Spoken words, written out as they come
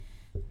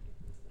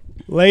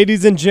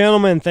Ladies and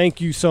gentlemen, thank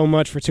you so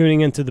much for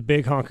tuning into the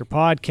Big Honker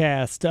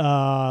Podcast.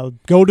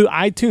 Go to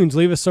iTunes,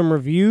 leave us some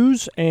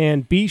reviews,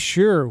 and be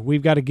sure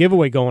we've got a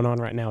giveaway going on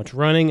right now. It's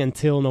running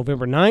until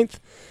November 9th.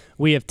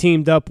 We have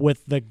teamed up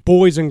with the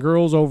boys and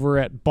girls over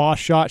at Boss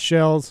Shot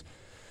Shells.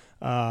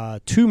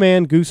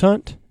 Two-man goose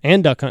hunt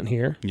and duck hunt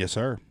here. Yes,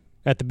 sir.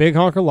 At the Big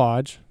Honker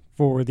Lodge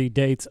for the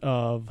dates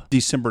of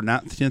December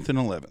 9th, 10th, and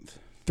 11th.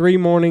 3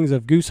 mornings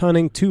of goose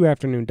hunting, 2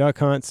 afternoon duck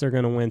hunts. They're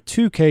going to win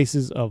 2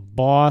 cases of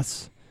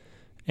Boss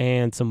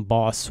and some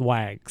Boss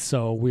swag.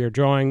 So we are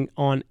drawing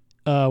for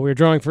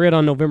it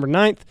on November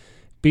 9th.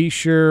 Be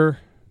sure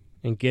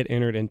and get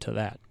entered into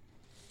that.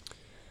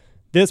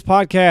 This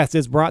podcast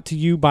is brought to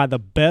you by the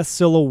best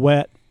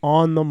silhouette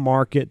on the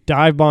market,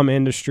 Dive Bomb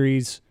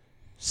Industries.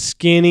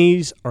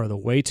 Skinnies are the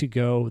way to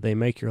go. They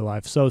make your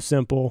life so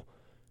simple.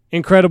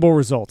 Incredible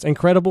results.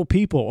 Incredible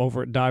people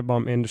over at Dive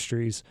Bomb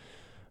Industries.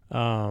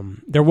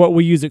 They're what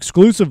we use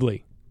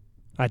exclusively.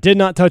 I did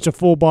not touch a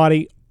full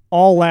body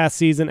all last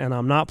season, and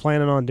I'm not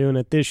planning on doing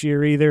it this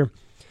year either.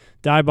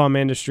 Dive Bomb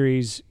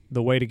Industries,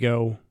 the way to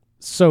go.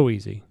 So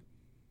easy.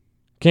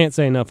 Can't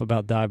say enough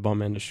about Dive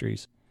Bomb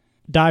Industries.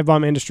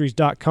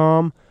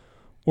 DiveBombIndustries.com.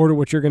 Order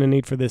what you're going to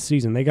need for this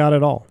season. They got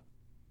it all.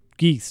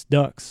 Geese,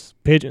 ducks,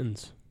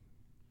 pigeons.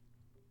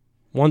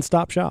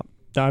 One-stop shop.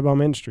 Dive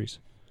Bomb Industries.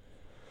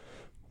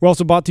 We're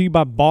also brought to you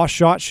by Boss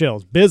Shot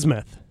Shells.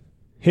 Bismuth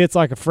hits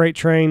like a freight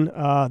train.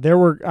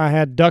 I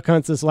had duck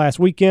hunts this last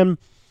weekend.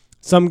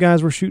 Some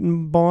guys were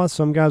shooting Boss,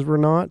 some guys were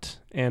not.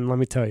 And let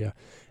me tell you,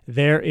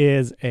 there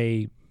is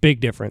a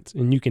big difference.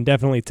 And you can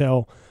definitely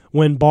tell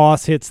when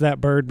Boss hits that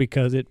bird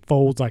because it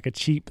folds like a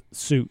cheap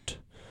suit.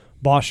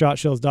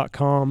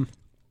 BossShotShells.com.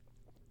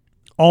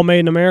 All made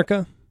in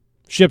America.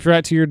 Ships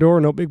right to your door.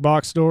 No big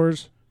box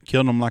stores.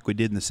 Killing them like we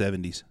did in the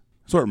 70s.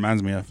 That's what it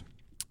reminds me of.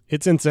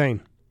 It's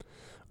insane.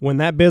 When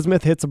that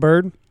bismuth hits a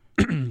bird,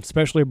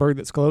 especially a bird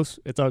that's close,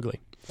 it's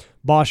ugly.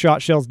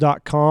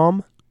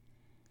 BossShotShells.com.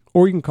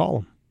 Or you can call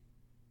them.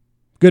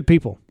 Good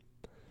people.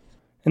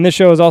 And this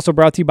show is also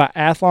brought to you by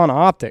Athlon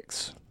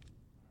Optics,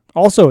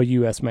 also a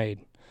U.S. made.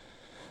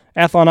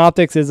 Athlon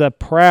Optics is a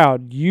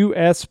proud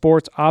U.S.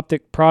 sports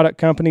optic product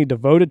company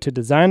devoted to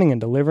designing and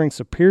delivering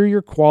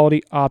superior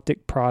quality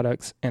optic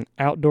products and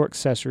outdoor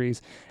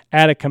accessories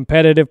at a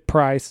competitive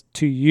price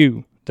to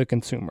you, the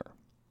consumer.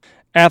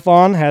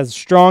 Athlon has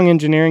strong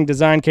engineering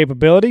design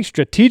capability,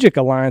 strategic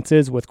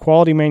alliances with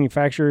quality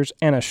manufacturers,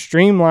 and a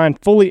streamlined,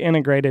 fully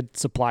integrated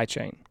supply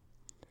chain.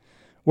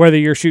 Whether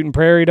you're shooting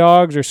prairie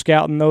dogs or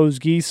scouting those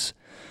geese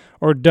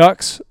or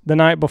ducks the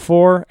night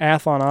before,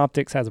 Athlon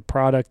Optics has a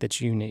product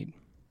that you need.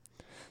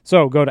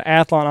 So go to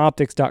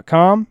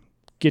athlonoptics.com,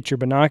 get your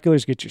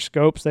binoculars, get your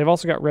scopes. They've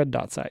also got red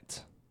dot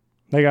sights.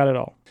 They got it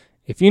all.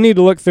 If you need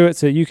to look through it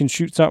so you can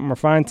shoot something or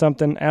find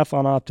something,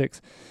 Athlon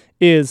Optics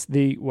is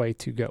the way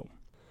to go.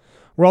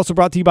 We're also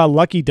brought to you by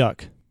Lucky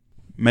Duck.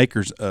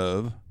 Makers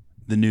of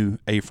the new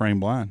A-frame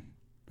blind.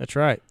 That's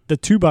right. The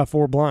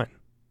 2x4 blind.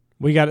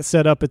 We got it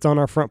set up. It's on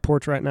our front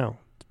porch right now.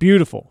 It's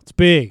beautiful. It's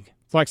big.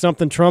 It's like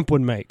something Trump would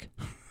make.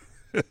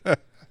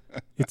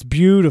 It's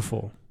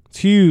beautiful. It's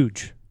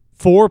huge.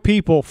 4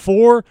 people,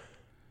 4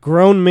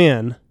 grown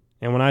men,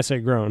 and when I say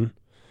grown,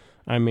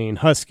 I mean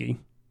husky,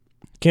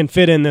 can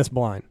fit in this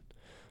blind.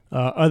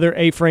 Other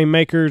A-frame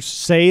makers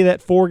say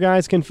that 4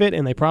 guys can fit,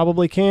 and they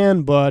probably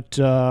can, but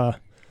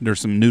there's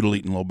some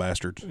noodle-eating little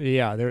bastards.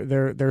 Yeah,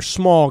 they're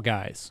small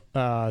guys.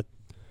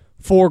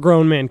 4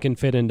 grown men can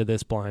fit into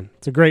this blind.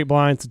 It's a great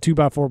blind. It's a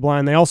 2x4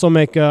 blind. They also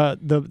make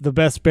the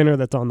best spinner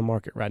that's on the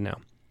market right now.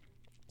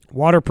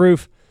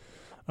 Waterproof.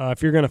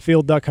 If you're going to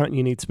field duck hunt,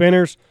 you need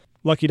spinners.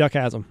 Lucky Duck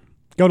has them.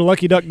 Go to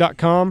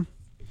luckyduck.com.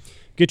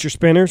 Get your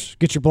spinners.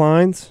 Get your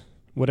blinds.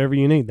 Whatever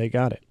you need, they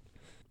got it.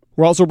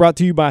 We're also brought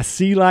to you by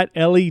Sea Light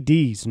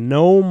LEDs.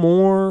 No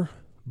more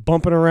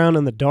bumping around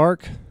in the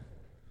dark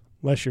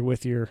unless you're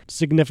with your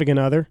significant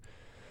other.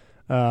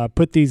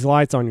 Put these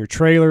lights on your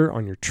trailer,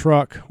 on your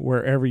truck,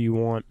 wherever you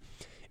want.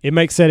 It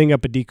makes setting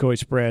up a decoy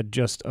spread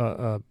just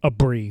a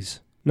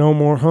breeze. No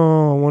more,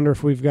 I wonder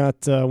if we've got,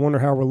 wonder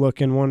how we're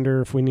looking, wonder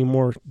if we need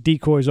more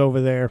decoys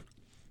over there.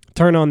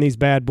 Turn on these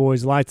bad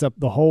boys, lights up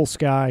the whole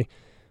sky.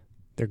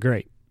 They're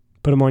great.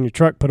 Put them on your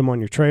truck, put them on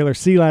your trailer.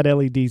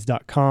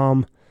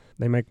 SeaLightLEDs.com.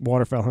 They make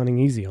waterfowl hunting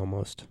easy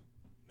almost.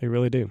 They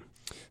really do.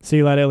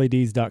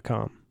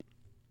 SeaLightLEDs.com.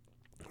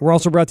 We're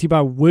also brought to you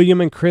by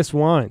William and Chris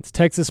Wines.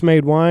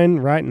 Texas-made wine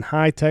right in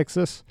High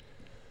Texas.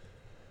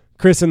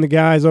 Chris and the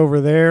guys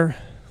over there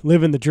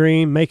living the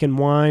dream, making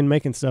wine,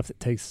 making stuff that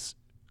tastes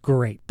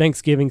great.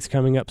 Thanksgiving's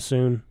coming up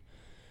soon.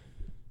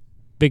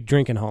 Big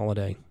drinking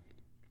holiday.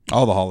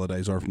 All the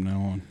holidays are from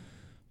now on.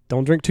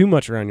 Don't drink too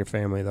much around your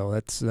family, though.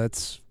 That's a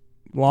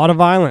lot of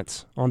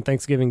violence on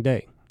Thanksgiving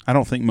Day. I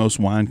don't think most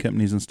wine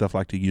companies and stuff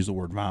like to use the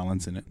word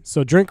violence in it.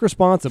 So drink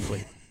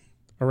responsibly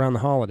around the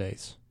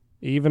holidays.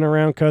 Even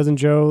around Cousin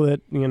Joe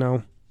that,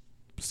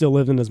 still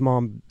lives in his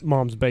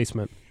mom's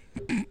basement.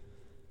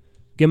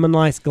 Give him a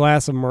nice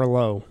glass of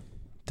Merlot.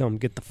 Tell him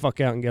get the fuck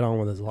out and get on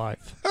with his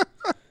life.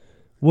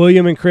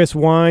 William and Chris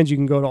Wines. You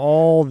can go to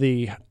all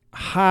the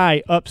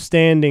high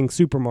upstanding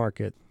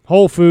supermarket.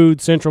 Whole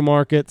Foods, Central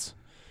Markets,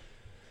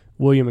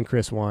 William and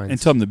Chris Wines.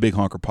 And tell them the Big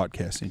Honker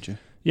podcast sent you.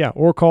 Yeah,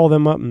 or call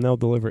them up and they'll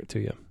deliver it to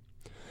you.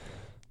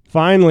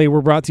 Finally,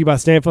 we're brought to you by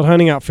Stanfield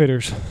Hunting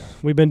Outfitters.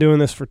 We've been doing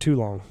this for too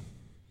long.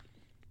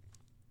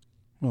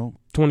 Well,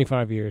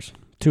 25 years.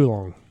 Too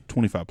long.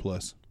 25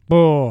 plus.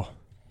 Oh.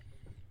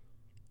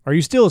 Are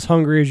you still as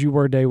hungry as you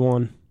were day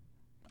one?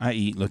 I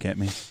eat. Look at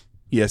me.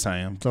 Yes, I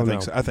am. So I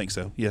think no. so. I think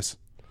so. Yes.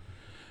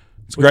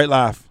 It's a great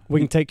life. We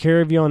can take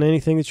care of you on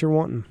anything that you're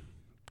wanting.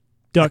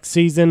 Duck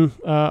season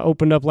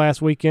opened up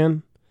last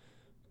weekend.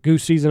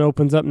 Goose season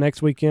opens up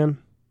next weekend.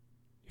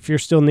 If you're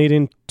still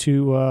needing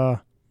to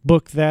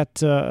book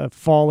that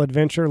fall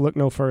adventure, look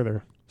no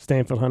further.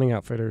 Stanfield Hunting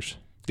Outfitters.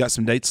 Got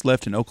some dates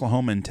left in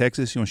Oklahoma and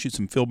Texas. You want to shoot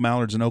some field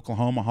mallards in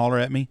Oklahoma, holler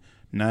at me,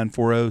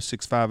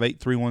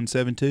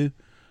 940-658-3172,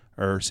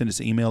 or send us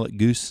an email at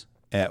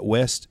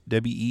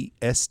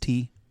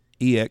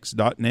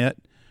goose@westex.net,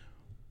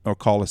 or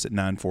call us at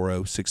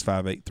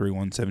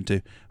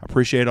 940-658-3172. I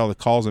appreciate all the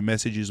calls and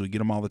messages. We get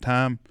them all the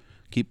time.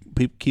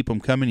 Keep them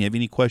coming. You have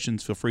any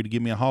questions, feel free to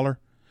give me a holler.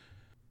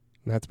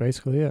 That's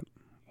basically it.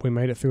 We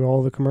made it through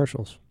all the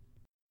commercials.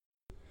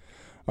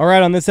 All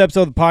right, on this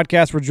episode of the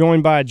podcast, we're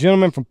joined by a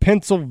gentleman from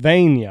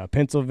Pennsylvania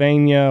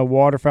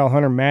waterfowl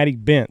hunter Matty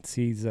Bentz.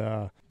 He's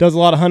does a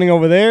lot of hunting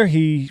over there.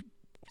 He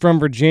from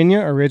Virginia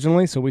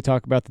originally, so we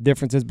talk about the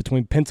differences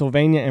between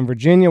Pennsylvania and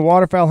Virginia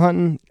waterfowl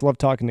hunting. Love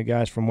talking to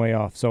guys from way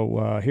off.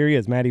 So here he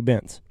is, Matty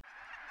Bentz.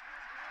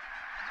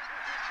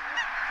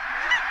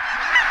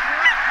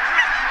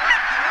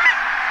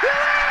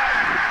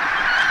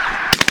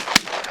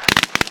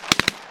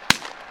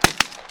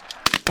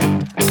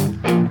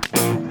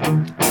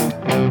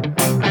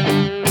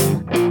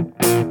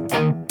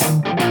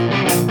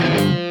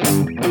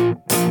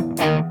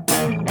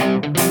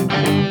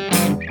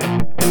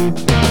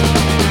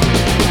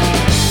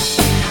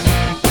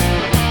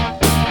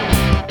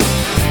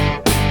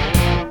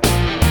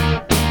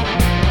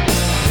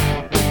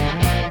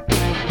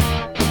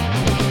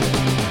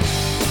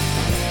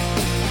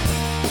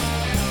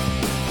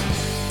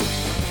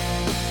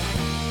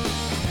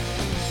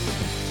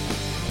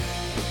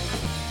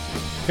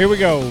 Here we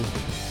go.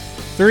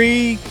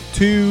 3,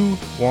 2,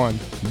 1.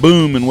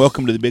 Boom, and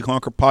welcome to the Big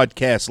Honker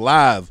podcast,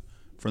 live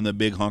from the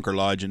Big Honker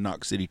Lodge in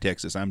Knox City,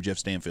 Texas. I'm Jeff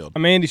Stanfield.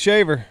 I'm Andy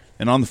Shaver.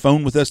 And on the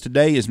phone with us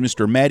today is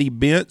Mr. Matty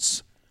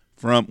Bentz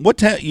from, what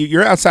town?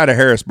 You're outside of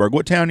Harrisburg.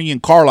 What town are you in?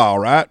 Carlisle,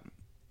 right?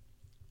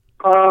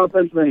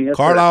 Pennsylvania. Yes,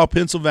 Carlisle,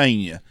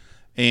 Pennsylvania.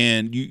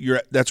 And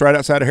you're that's right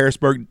outside of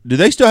Harrisburg. Do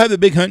they still have the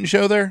big hunting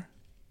show there?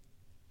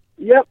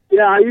 Yep.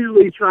 Yeah, I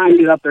usually try and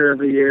get up there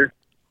every year.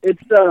 It's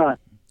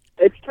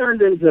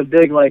turned into a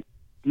big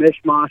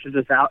mishmash of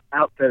just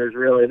outfitters.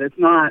 Really, it's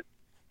not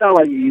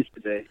like it used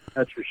to be.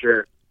 That's for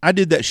sure. I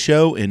did that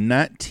show in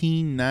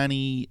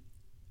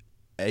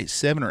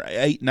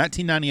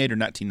 1998 or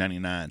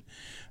 1999.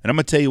 And I'm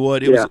going to tell you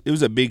what, it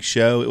was a big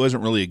show. It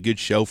wasn't really a good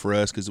show for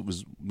us because it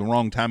was the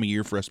wrong time of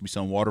year for us to be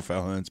selling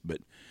waterfowl hunts, but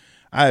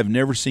I have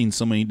never seen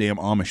so many damn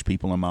Amish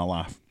people in my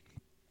life.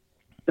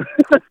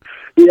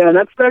 Yeah, and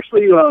that's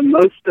especially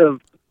most of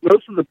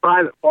the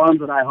private farms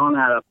that I hung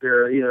at up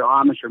here are either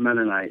Amish or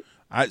Mennonite.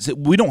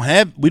 We don't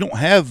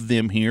have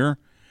them here,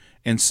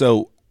 and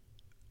so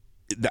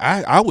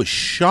I was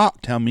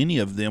shocked how many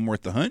of them were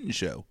at the hunting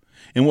show.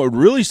 And what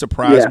really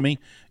surprised me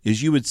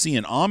is you would see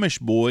an Amish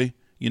boy,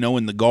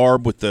 in the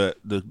garb with the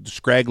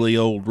scraggly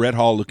old Red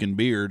Hall looking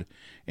beard,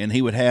 and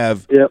he would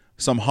have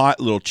some hot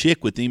little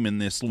chick with him in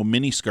this little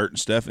mini skirt and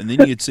stuff. And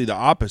then you'd see the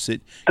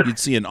opposite. You'd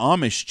see an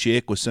Amish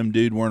chick with some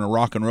dude wearing a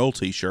rock and roll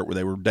T-shirt where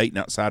they were dating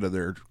outside of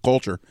their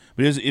culture.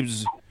 But it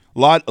was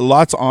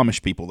lots of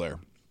Amish people there.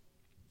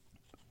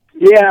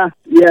 Yeah,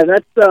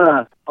 that's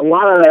a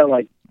lot of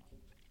the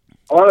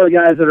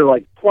guys that are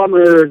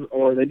plumbers,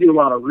 or they do a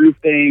lot of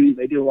roofing,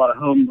 they do a lot of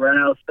home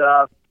reno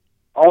stuff,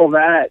 all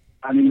that.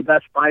 I mean, the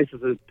best price is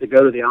to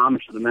go to the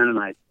Amish or the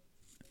Mennonites.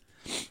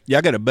 Yeah,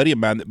 I got a buddy of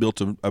mine that built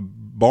a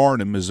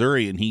barn in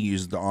Missouri, and he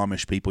used the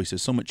Amish people. He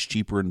says so much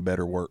cheaper and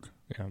better work.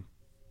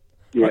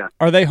 Yeah.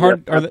 Are they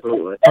hard? Yes,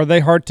 are they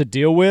hard to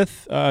deal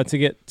with to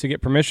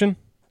get permission?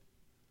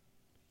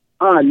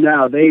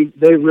 No, they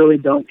really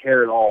don't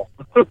care at all.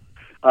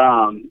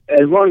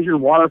 As long as you're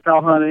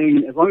waterfowl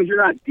hunting, as long as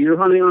you're not deer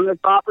hunting on their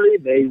property,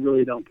 they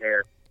really don't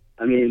care.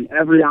 I mean,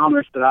 every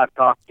Amish that I've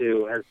talked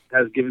to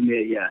has given me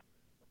a yes.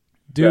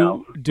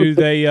 Do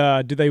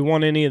they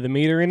want any of the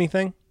meat or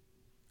anything?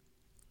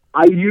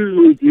 I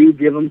usually do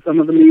give them some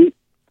of the meat,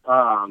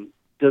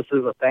 just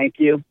as a thank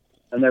you,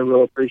 and they're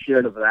real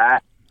appreciative of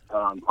that.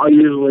 I'll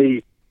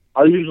usually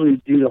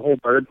do the whole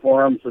bird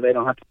for them, so they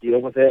don't have to deal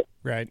with it.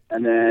 Right.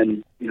 And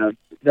then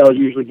they'll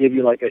usually give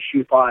you a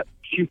shoe fly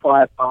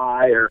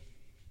pie, or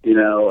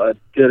a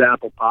good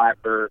apple pie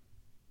for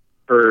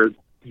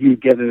you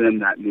giving them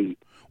that meat.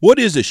 What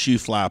is a shoe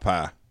fly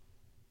pie?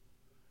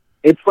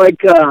 It's like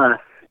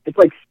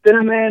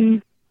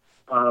cinnamon,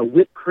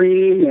 whipped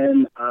cream,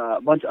 and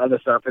a bunch of other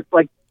stuff. It's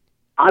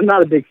I'm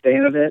not a big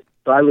fan of it,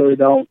 so I really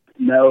don't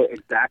know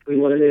exactly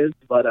what it is.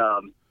 But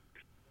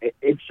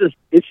it's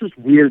just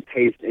weird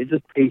taste. It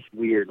just tastes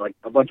weird, like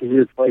a bunch of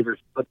weird flavors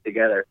put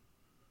together.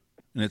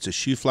 And it's a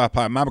shoe fly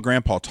pie. My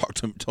grandpa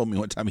told me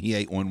one time he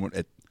ate one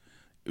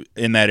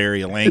in that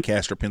area,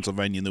 Lancaster,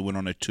 Pennsylvania, and they went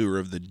on a tour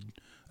of the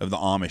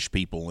Amish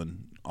people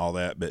and all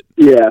that. But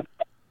yeah,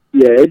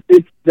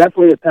 it's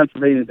definitely a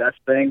Pennsylvania Dutch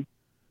thing.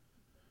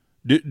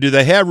 Do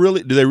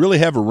they really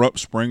have a rump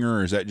springer,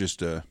 or is that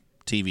just a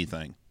TV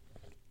thing?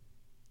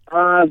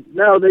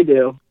 No, they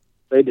do.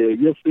 They do.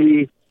 You'll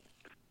see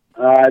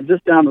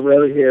just down the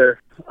road here.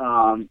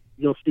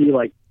 You'll see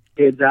like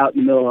kids out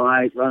in the middle of the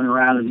night running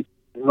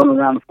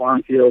around the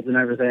farm fields and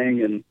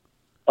everything, and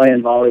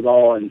playing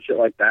volleyball and shit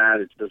like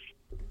that. It's just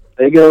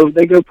they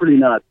go pretty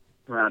nuts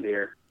around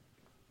here.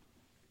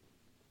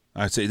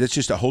 I'd say that's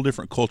just a whole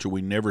different culture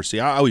we never see.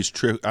 I always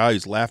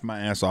laugh my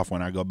ass off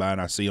when I go by and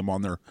I see them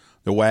on their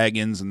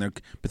wagons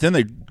but then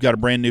they got a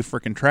brand new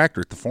freaking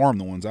tractor at the farm.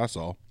 The ones I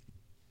saw.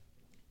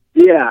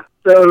 Yeah.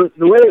 So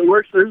the way it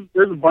works,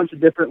 there's a bunch of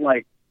different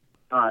like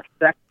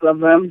sects of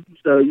them.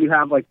 So you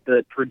have like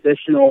the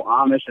traditional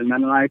Amish and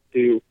Mennonites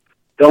who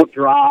don't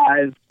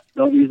drive,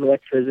 don't use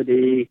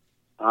electricity,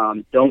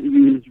 don't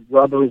use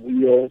rubber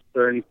wheels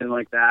or anything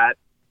like that,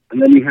 and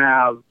then you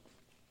have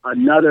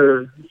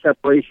another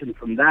separation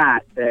from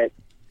that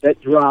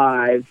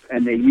drives,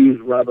 and they use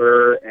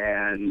rubber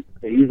and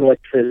they use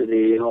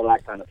electricity and all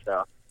that kind of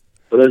stuff.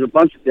 So there's a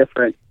bunch of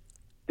different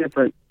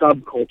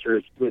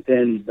subcultures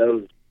within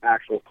those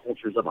actual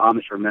cultures of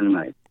Amish or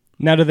Mennonite.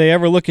 Now, do they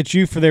ever look at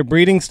you for their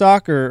breeding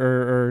stock,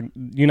 or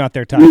you're not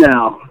their type?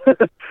 No,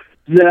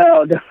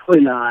 no,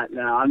 definitely not.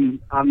 No,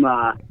 I'm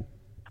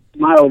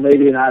my old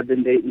lady and I have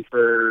been dating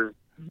for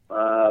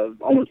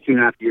almost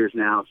 2.5 years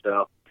now,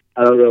 so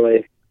I don't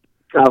really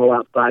travel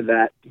outside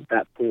that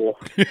pool.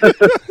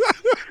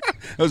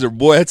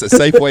 That's a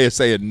safe way of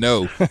saying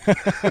no.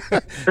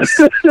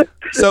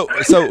 So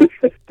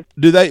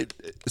do they?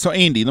 So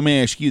Andy, let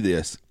me ask you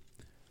this: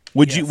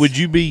 Would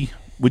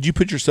you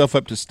put yourself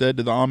up to stud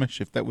to the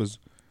Amish if that was?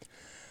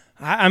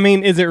 I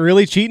mean, is it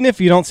really cheating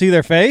if you don't see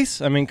their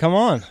face? I mean, come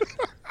on.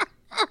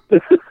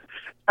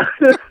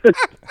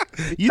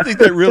 You think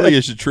that really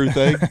is a true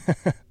thing?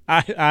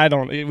 I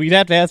don't. We'd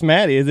have to ask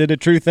Matty. Is it a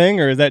true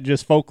thing, or is that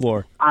just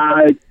folklore?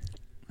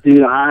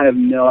 Dude, I have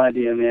no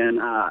idea, man.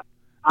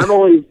 I've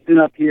only been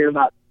up here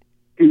about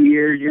 2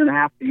 years,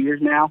 1.5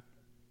 years now,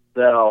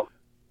 so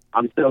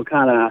I'm still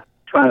kind of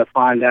trying to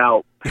find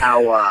out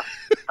how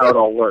it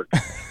all works.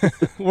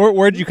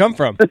 Where'd you come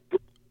from?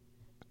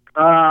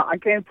 I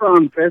came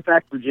from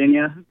Fairfax,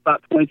 Virginia,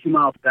 about 22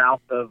 miles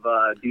south of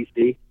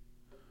D.C.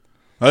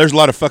 Well, there's a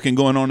lot of fucking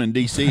going on in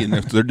D.C., and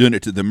they're doing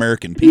it to the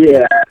American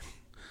people.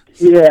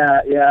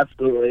 Yeah,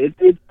 absolutely.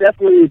 It's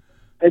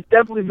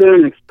definitely been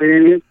an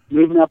experience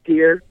moving up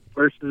here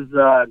versus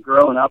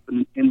growing up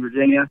in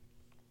Virginia.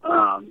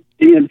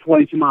 Being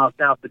 22 miles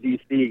south of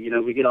D.C.,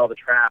 we get all the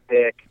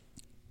traffic,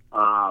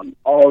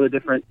 all the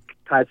different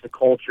types of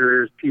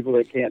cultures, people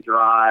that can't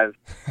drive.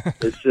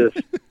 It's just,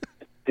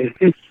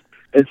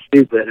 it's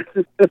stupid.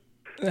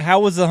 How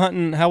was the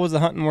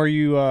hunting where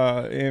you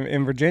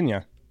in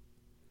Virginia?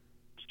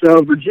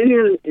 So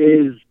Virginia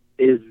is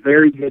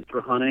very good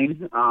for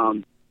hunting.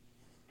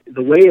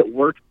 The way it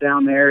works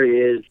down there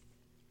is,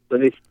 so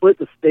they split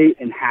the state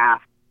in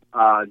half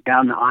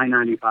down the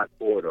I-95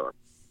 corridor.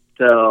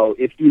 So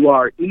if you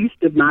are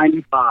east of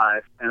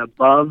 95 and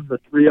above the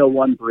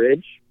 301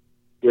 bridge,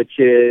 which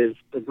is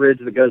the bridge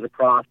that goes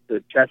across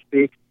the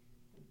Chesapeake,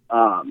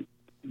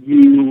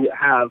 you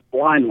have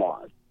blind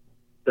laws.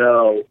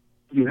 So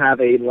you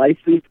have a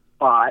licensed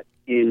spot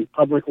in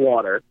public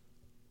water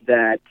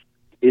that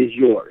is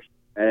yours,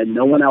 and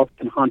no one else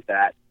can hunt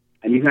that,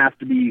 and you have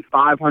to be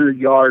 500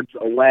 yards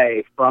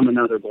away from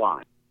another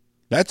blind.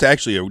 That's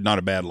actually not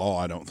a bad law,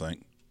 I don't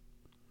think.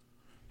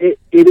 It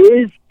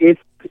is.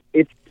 It's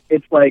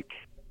like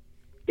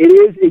it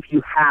is if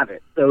you have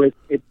it. So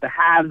it's the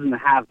haves and the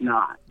have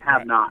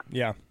not.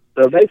 Yeah.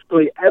 So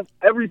basically,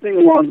 everything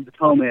along the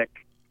Potomac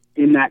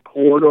in that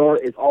corridor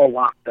is all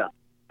locked up,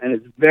 and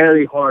it's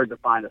very hard to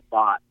find a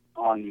spot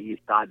on the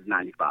east side of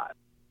 95.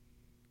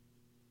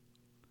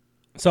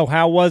 So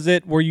how was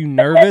it? Were you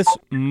nervous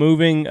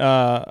moving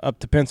up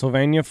to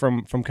Pennsylvania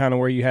from kind of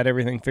where you had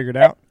everything figured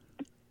out?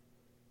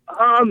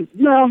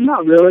 No,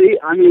 not really.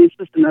 I mean, it's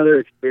just another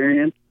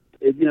experience.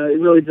 It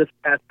really just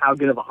tests how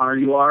good of a hunter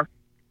you are.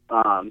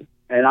 And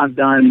I've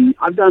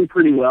done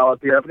pretty well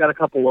up here. I've got a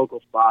couple local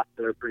spots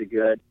that are pretty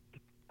good.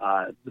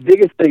 The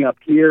biggest thing up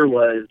here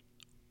was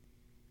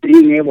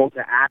being able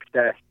to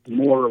access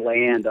more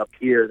land up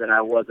here than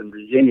I was in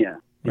Virginia.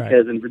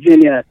 Because in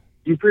Virginia,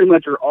 you pretty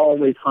much are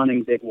always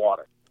hunting big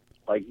water.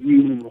 Like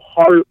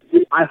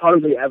I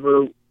hardly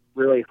ever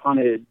really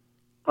hunted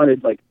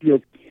like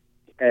field,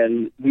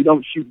 and we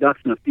don't shoot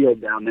ducks in a field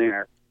down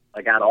there,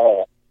 like at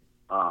all.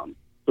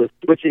 So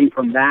switching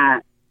from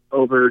that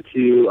over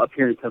to up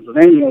here in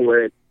Pennsylvania,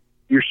 where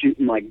you're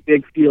shooting like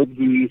big field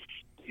geese,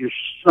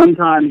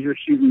 sometimes you're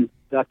shooting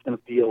ducks in a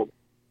field,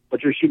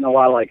 but you're shooting a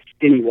lot of like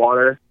skinny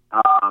water,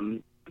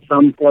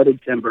 some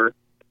flooded timber,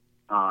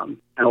 and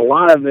a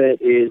lot of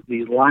it is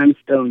these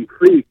limestone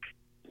creeks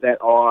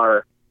that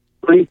are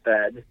spring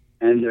fed,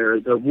 and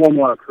they're warm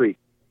water creeks,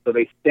 so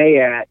they stay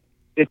at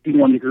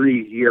 51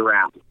 degrees year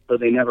round, so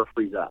they never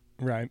freeze up.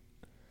 Right.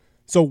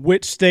 So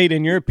which state,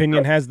 in your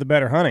opinion, has the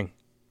better hunting?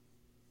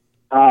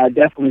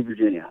 Definitely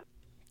Virginia.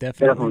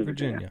 Definitely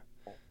Virginia.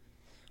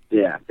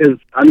 Yeah, because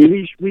I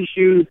mean we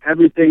shoot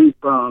everything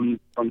from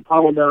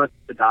puddle ducks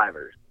to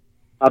divers.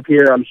 Up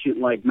here, I'm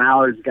shooting like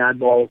mallards,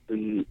 gadwalls,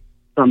 and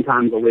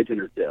sometimes a widgeon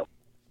or two.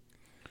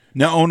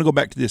 Now I want to go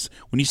back to this.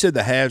 When you said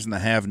the haves and the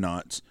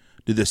have-nots,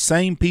 do the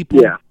same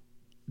people? Yeah.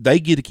 They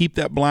get to keep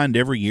that blind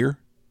every year?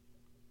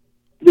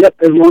 Yep,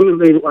 as long as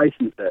they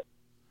license it.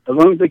 As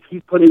long as they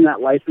keep putting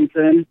that license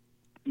in,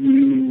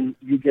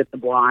 you get the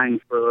blind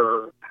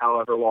for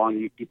however long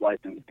you keep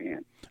licensing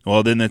it.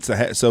 Well, then that's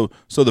so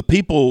the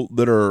people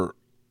that are,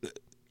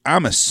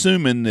 I'm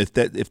assuming if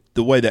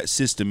the way that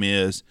system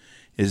is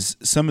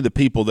some of the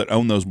people that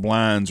own those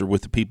blinds are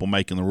with the people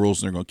making the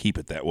rules, and they're going to keep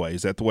it that way.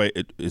 Is that the way?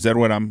 Is that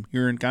what I'm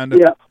hearing? Kind of.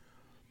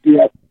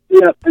 Yeah.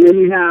 And then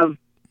you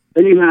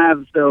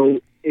have so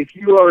if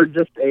you are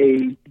just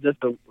a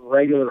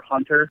regular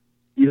hunter,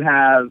 you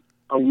have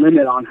a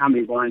limit on how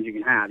many blinds you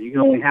can have. You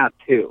can only have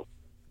 2.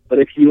 But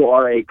if you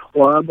are a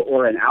club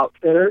or an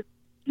outfitter,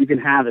 you can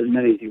have as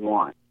many as you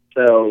want.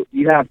 So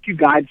you have 2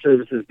 guide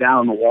services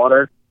down in the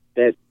water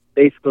that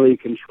basically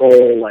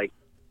control, like,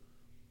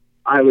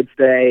 I would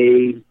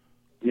say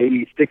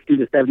maybe 60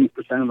 to 70%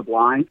 of the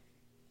blind.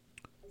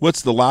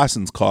 What's the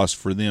license cost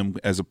for them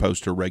as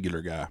opposed to a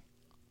regular guy?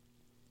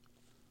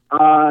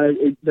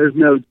 There's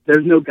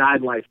no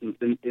guide license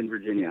in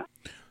Virginia.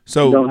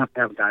 So you don't have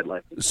to have a guide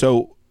license.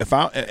 So if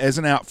I, as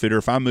an outfitter,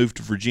 if I move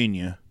to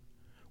Virginia,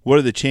 what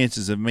are the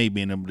chances of me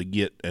being able to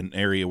get an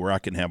area where I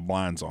can have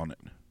blinds on it?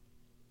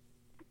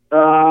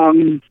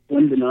 Slim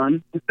to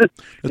none,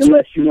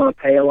 unless you want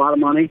to pay a lot of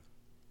money.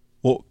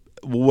 Well,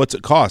 what's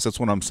it cost? That's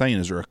what I'm saying.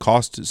 Is there a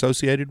cost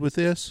associated with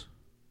this?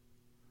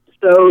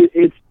 So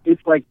it's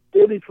like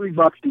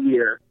 $43 a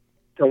year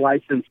to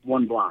license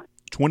one blind.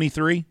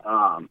 23?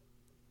 $43.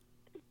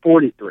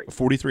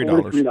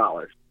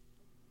 $43.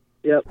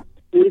 Yep,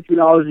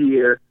 $43 a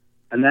year,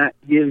 and that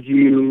gives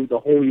you the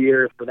whole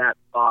year for that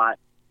spot.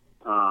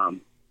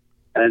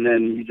 And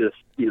then you just,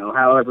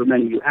 however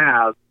many you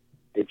have,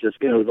 it just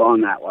goes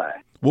on that way.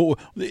 Well,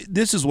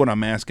 this is what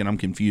I'm asking. I'm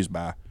confused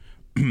by.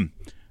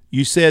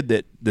 You said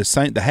that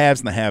the haves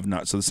and the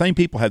have-nots. So the same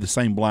people have the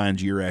same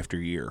blinds year after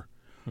year.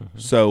 Mm-hmm.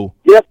 So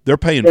they're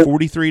paying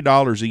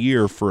 $43 a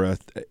year for a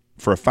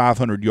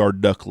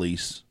 500-yard duck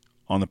lease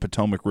on the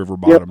Potomac River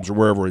bottoms or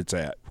wherever it's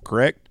at.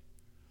 Correct?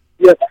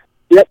 Yep.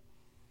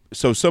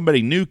 So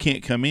somebody new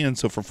can't come in.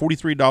 So for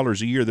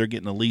 $43 a year, they're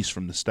getting a lease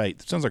from the state.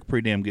 That sounds like a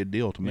pretty damn good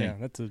deal to me. Yeah,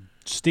 that's a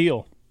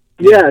steal.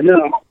 Yeah,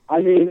 no. I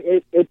mean,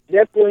 it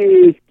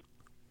definitely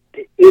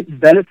it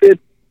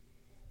benefits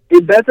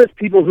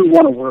people who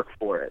want to work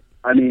for it.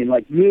 I mean,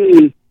 like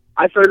me,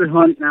 I started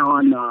hunting now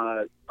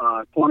on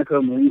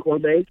Quantico Marine Corps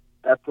Base.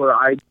 That's where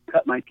I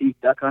cut my teeth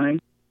duck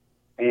hunting.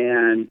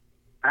 And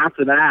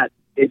after that,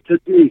 it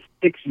took me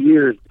 6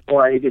 years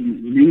before I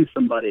even knew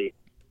somebody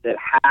that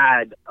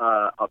had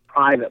a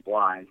private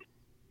blind,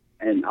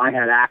 and I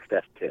had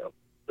access to.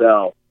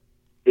 So,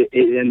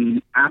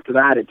 and after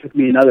that, it took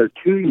me another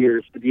 2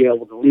 years to be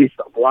able to lease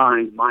a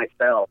blind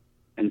myself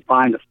and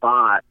find a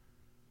spot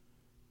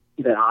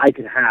that I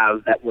could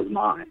have that was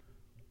mine.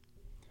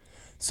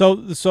 So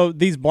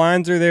these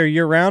blinds are there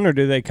year round, or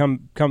do they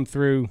come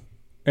through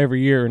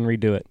every year and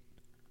redo it?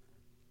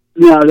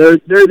 No,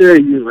 they're there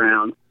year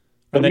round.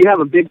 But we have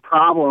a big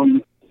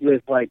problem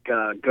with like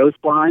ghost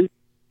blinds.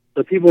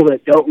 So people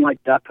that don't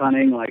like duck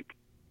hunting, like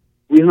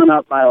we hunt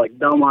up by like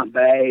Belmont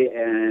Bay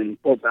and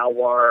Fort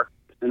Belvoir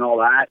and all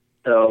that.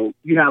 So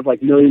you have like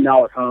 $1 million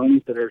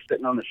homes that are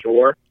sitting on the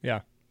shore.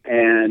 Yeah.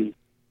 And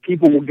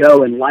people will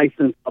go and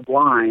license a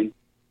blind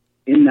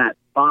in that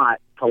spot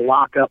to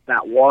lock up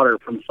that water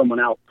from someone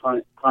else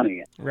hunting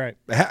it. Right.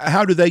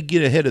 How do they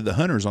get ahead of the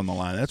hunters on the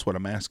line? That's what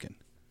I'm asking.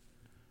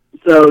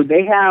 So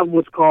they have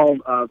what's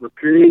called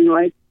riparian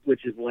rights,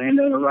 which is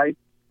landowner rights.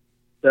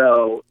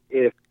 So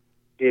if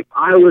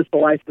I was to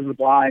license a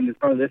blind in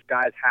front of this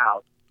guy's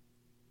house,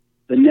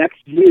 the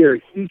next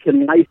year he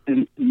can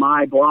license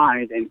my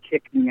blind and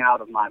kick me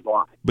out of my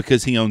blind.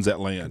 Because he owns that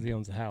land. Because he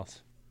owns the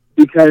house.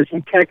 Because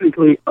he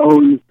technically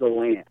owns the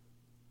land.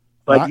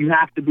 But you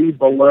have to be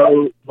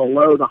below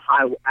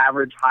the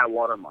average high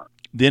water mark.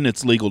 Then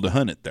it's legal to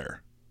hunt it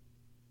there.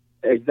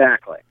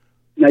 Exactly.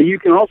 Now you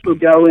can also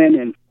go in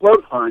and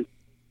float hunt,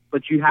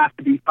 but you have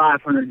to be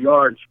 500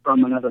 yards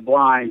from another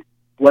blind,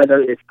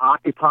 whether it's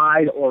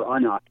occupied or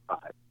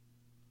unoccupied.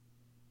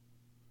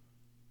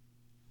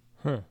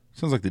 Huh.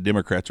 Sounds like the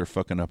Democrats are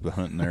fucking up the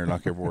hunting there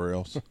like everywhere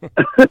else.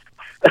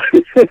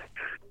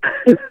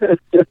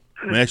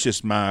 That's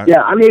just my...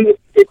 Yeah, I mean,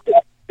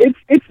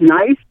 it's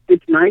nice.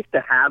 It's nice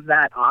to have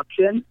that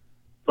option,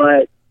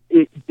 but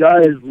it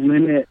does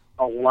limit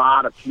a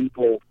lot of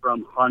people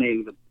from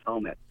hunting the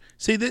Potomac.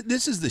 See,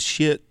 this is the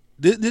shit.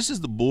 This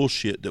is the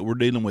bullshit that we're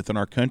dealing with in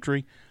our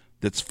country.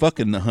 that's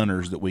fucking the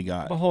hunters that we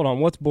got. But hold on,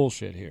 what's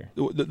bullshit here?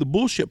 The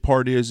bullshit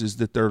part is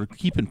that they're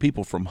keeping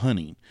people from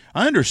hunting.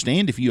 I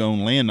understand if you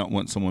own land, not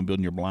want someone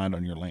building your blind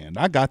on your land.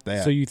 I got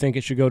that. So you think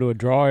it should go to a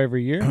draw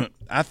every year?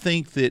 I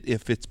think that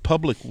if it's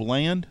public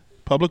land,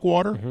 public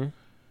water,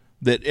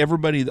 that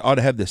everybody ought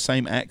to have the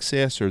same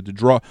access or the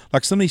draw.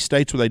 Like some of these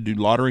states where they do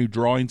lottery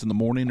drawings in the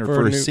morning or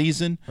for a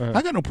season,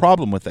 I got no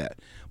problem with that.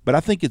 But I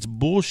think it's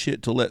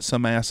bullshit to let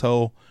some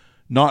asshole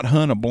not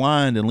hunt a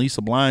blind and lease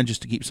a blind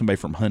just to keep somebody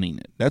from hunting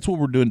it. That's what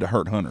we're doing to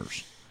hurt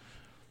hunters.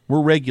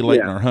 We're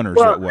regulating our hunters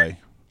that way.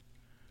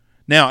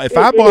 Now, if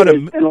I bought a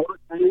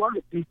lot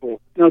of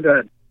people, no, go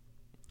ahead.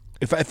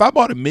 If I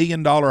bought $1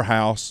 million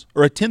house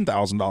or a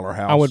 $10,000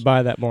 house, I would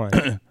buy that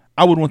blind.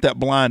 I would want that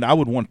blind. I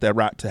would want that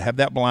right to have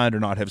that blind or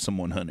not have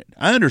someone hunt it.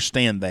 I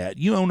understand that.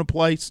 You own a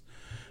place,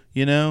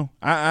 you know.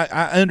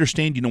 I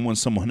understand you don't want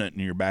someone hunting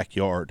in your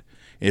backyard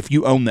if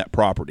you own that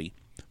property.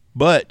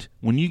 But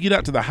when you get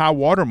out to the high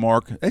water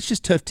mark, that's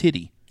just tough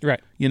titty.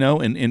 Right. You know,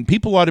 and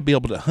people ought to be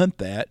able to hunt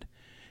that.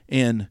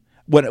 And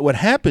what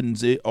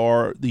happens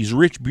are these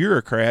rich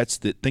bureaucrats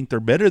that think they're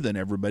better than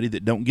everybody,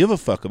 that don't give a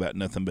fuck about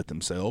nothing but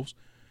themselves.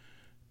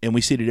 And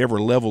we see it at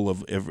every level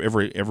of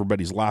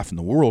everybody's life in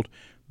the world.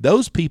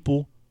 Those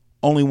people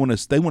only want to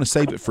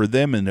save it for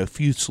them and a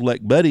few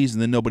select buddies,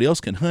 and then nobody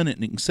else can hunt it,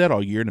 and it can set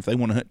all year. And if they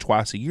want to hunt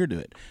twice a year, do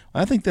it.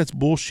 I think that's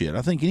bullshit.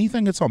 I think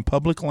anything that's on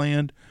public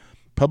land,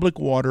 public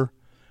water,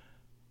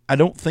 I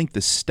don't think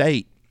the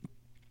state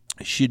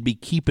should be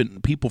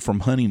keeping people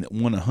from hunting that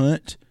want to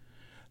hunt.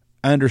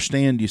 I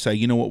understand you say,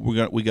 you know what,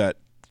 we got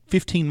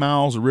 15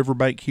 miles of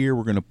riverbank here.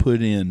 We're going to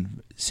put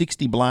in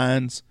 60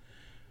 blinds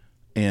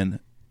and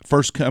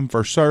first come,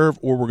 first serve,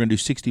 or we're going to do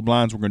 60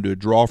 blinds. We're going to do a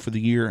draw for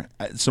the year.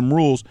 Some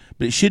rules,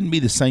 but it shouldn't be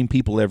the same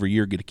people every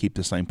year get to keep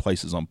the same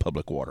places on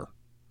public water.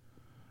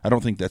 I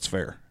don't think that's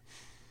fair.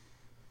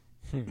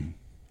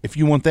 If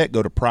you want that,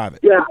 go to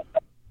private. Yeah.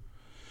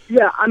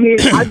 Yeah, I mean,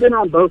 I've been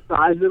on both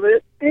sides of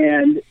it,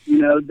 and, you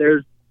know,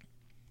 there's,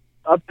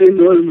 up in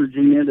Northern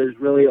Virginia, there's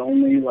really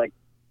only, like,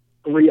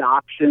 3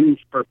 options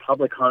for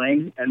public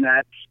hunting, and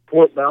that's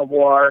Port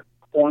Belvoir,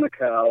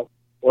 Quantico,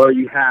 or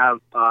you have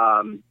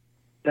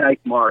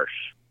Dyke Marsh,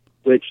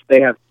 which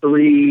they have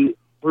 3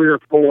 or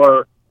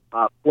 4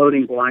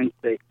 floating blind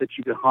stakes that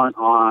you can hunt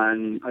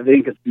on, I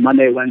think it's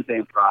Monday, Wednesday,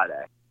 and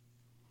Friday.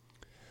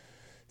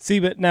 See,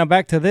 but now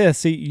back to this.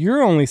 See,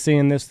 you're only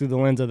seeing this through the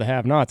lens of the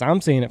have-nots. I'm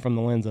seeing it from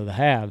the lens of the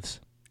haves.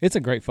 It's a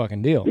great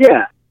fucking deal.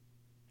 Yeah.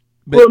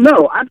 Well,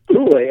 no,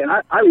 absolutely. And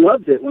I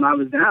loved it when I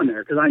was down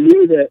there because I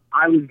knew that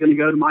I was going to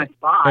go to my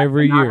spot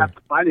every and year. not have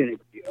to fight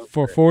anybody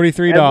for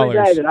 $43.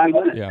 Every day that I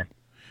went. Yeah.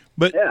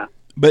 But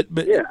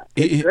yeah,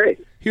 it's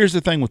great. Here's the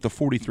thing with the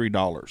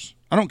 $43.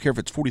 I don't care if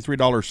it's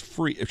 $43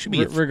 free. It should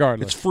be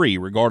regardless. It's free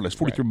regardless.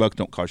 $43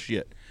 don't cost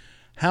shit.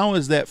 How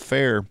is that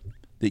fair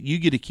that you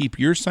get to keep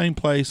your same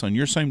place on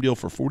your same deal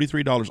for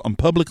 $43 on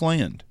public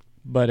land?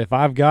 But if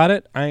I've got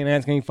it, I ain't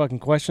asking any fucking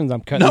questions.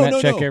 I'm cutting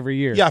that check every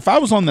year. Yeah, if I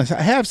was on the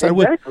half side,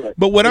 exactly. I would.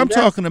 But what I'm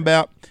talking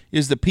about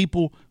is the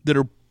people that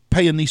are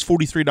paying these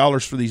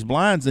 $43 for these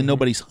blinds and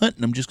nobody's hunting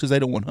them just because they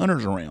don't want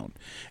hunters around.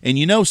 And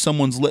you know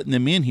someone's letting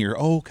them in here.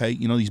 Oh, okay,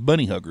 you know, these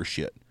bunny hugger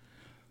shit.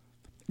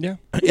 Yeah.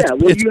 Yeah,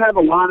 well, you have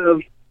a lot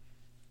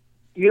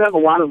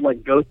of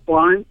like ghost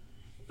blinds.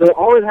 So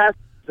all it has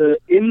to,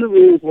 in the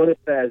rules, what it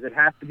says, it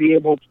has to be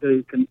able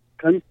to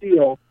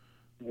conceal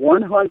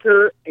one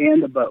hunter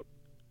and a boat.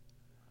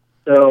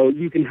 So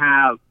you can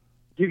have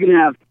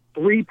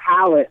 3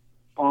 pallets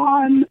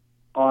on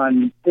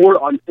 4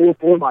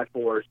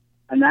 4x4s,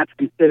 and that's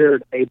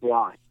considered a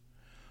blind.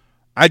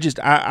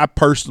 I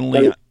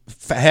personally,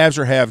 haves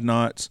or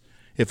have-nots,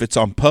 if it's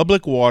on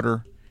public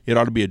water, it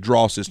ought to be a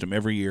draw system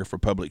every year for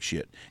public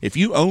shit. If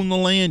you own the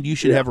land, you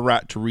should have a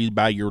right to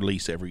rebuy your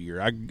lease every year.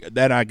 I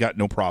got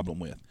no problem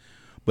with.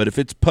 But if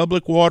it's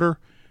public water,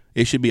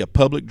 it should be a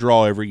public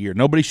draw every year.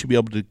 Nobody should be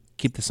able to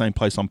keep the same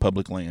place on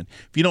public land.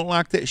 If you don't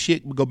like that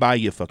shit, go buy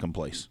you a fucking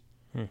place.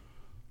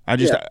 I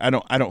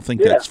don't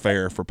think that's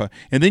fair for.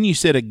 And then you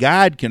said a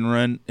guide can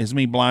run as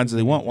many blinds as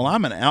they want. Well,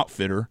 I'm an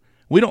outfitter.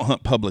 We don't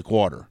hunt public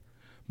water,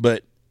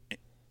 but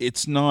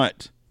it's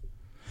not.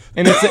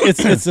 And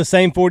it's the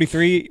same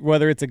 43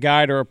 whether it's a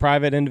guide or a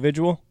private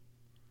individual.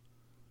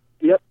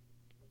 Yep.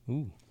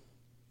 Ooh.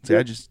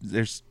 See,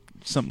 there's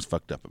something's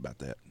fucked up about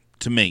that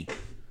to me.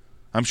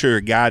 I'm sure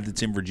a guy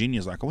that's in Virginia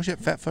is like, I wish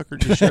that fat fucker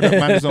just shut up and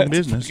mind his own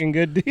business. Fucking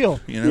good deal.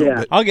 You know,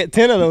 but, I'll get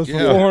 10 of those for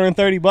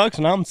 $430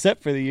 and I'm set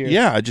for the year.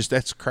 Yeah,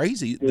 that's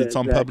crazy. That's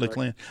on exactly. public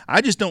land.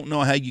 I just don't know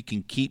how you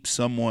can keep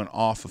someone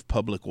off of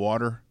public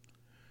water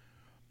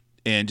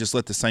and just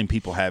let the same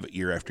people have it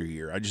year after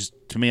year.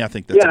 To me, I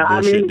think that's a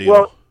bullshit deal.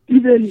 Well,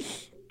 even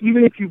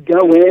if you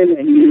go in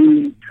and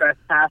you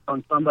trespass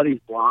on somebody's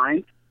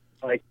blind,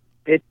 like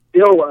it's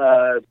still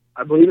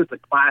I believe it's a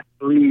Class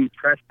 3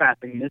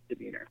 trespassing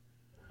misdemeanor.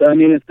 So I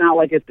mean, it's not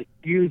like it's a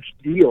huge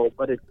deal,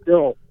 but it's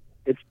still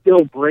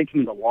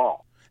breaking the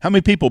law. How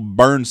many people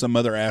burn some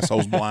other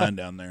asshole's blind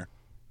down there?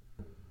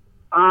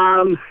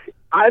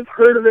 I've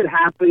heard of it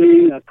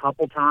happening a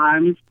couple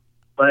times,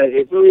 but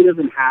it really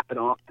doesn't happen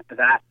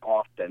that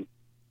often.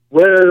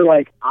 Where,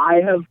 like,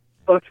 I have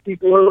fucked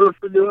people over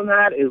for doing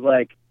that is,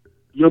 like,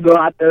 you'll go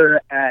out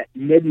there at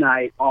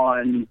midnight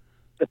on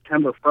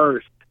September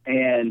 1st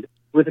and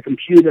with a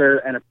computer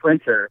and a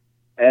printer,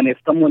 and if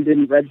someone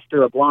didn't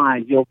register a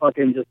blind, you'll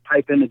fucking just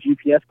type in the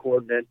GPS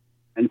coordinate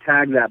and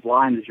tag that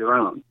blind as your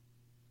own.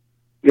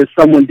 Because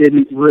someone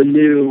didn't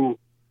renew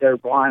their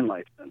blind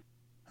license.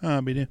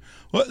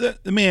 Well,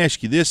 let me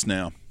ask you this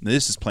now.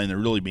 This is playing to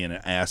really being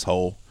an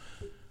asshole.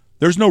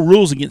 There's no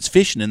rules against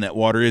fishing in that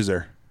water, is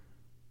there?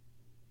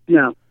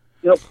 No.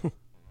 Yep.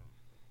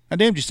 I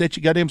damn just said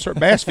you goddamn start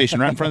bass fishing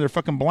right in front of their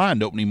fucking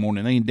blind opening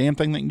morning. There ain't a damn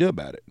thing they can do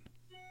about it.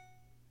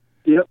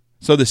 Yep.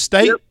 So the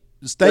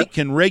state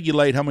can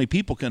regulate how many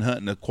people can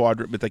hunt in a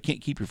quadrant, but they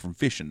can't keep you from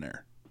fishing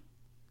there.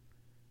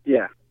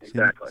 Yeah,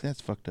 exactly. See,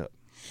 that's fucked up.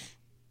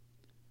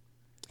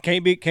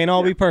 Can't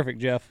all be perfect,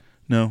 Jeff.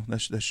 No,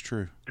 that's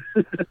true.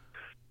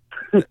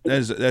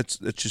 That's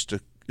just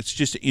it's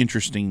just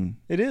interesting.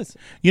 It is.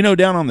 You know,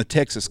 down on the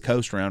Texas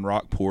coast around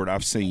Rockport,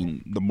 I've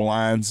seen the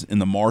blinds in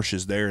the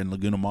marshes there in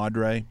Laguna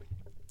Madre,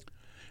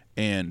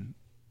 and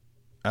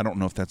I don't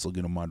know if that's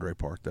Laguna Madre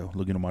Park though.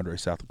 Laguna Madre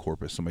south of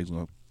Corpus. Somebody's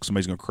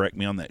gonna correct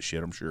me on that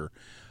shit, I'm sure.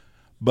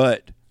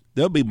 But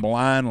there'll be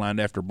blind lined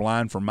after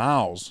blind for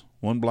miles,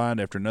 one blind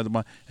after another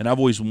blind, and I've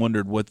always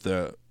wondered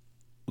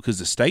because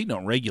the state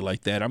don't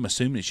regulate that. I'm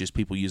assuming it's just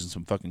people using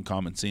some fucking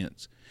common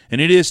sense. And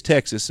it is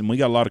Texas, and we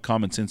got a lot of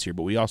common sense here,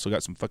 but we also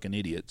got some fucking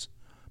idiots.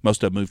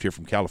 Most of them moved here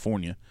from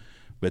California.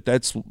 But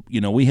that's,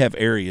 we have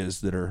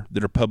areas that are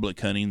public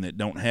hunting that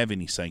don't have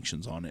any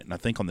sanctions on it, and I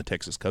think on the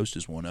Texas coast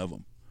is one of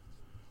them.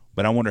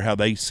 But I wonder how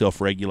they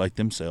self-regulate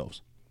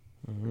themselves.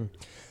 Mm-hmm.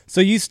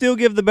 So you still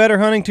give the better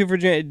hunting to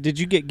Virginia. Did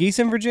you get geese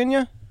in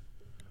Virginia?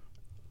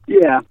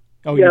 Yeah.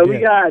 Oh, yeah, you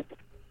did.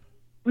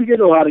 we get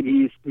a lot of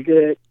geese.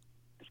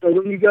 So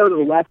when you go to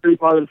the western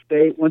part of the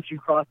state, once you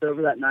cross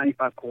over that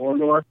 95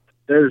 corridor,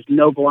 there's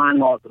no blind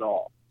laws at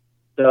all.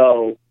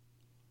 So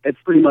it's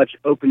pretty much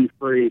open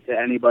free to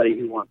anybody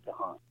who wants to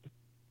hunt.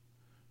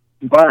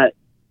 But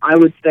I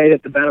would say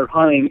that the better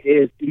hunting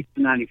is east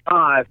of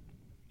 95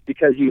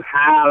 because you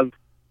have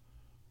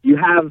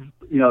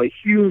a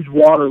huge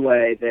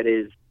waterway that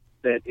is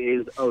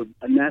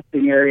a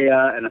nesting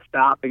area and a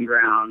stopping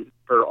ground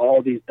for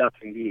all these ducks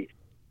and geese.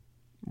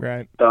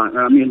 Right. So,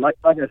 I mean, like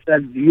I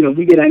said,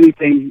 we get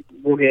anything.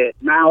 We'll get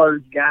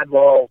mallards,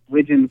 gadwall,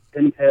 widgeons,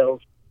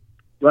 pintails,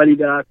 ruddy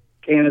duck,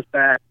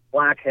 canvasback,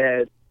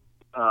 blackhead,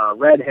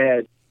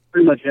 redhead,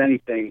 pretty much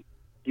anything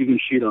you can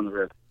shoot on the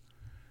river.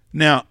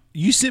 Now,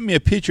 you sent me a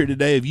picture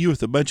today of you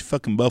with a bunch of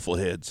fucking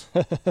buffleheads.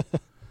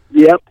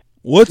 Yep.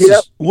 What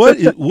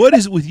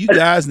is it with you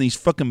guys and these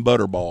fucking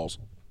butterballs?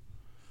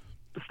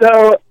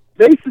 So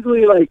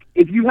basically, like,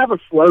 if you have a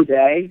slow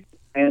day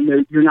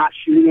and you're not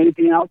shooting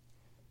anything else,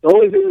 the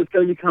only thing that's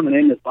going to be coming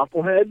in is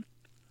bufflehead.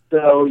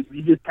 So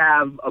you just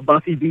have a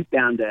Buffy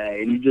beatdown day,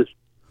 and you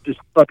just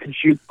fucking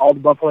shoot all the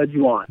buffleheads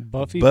you want.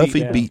 Buffy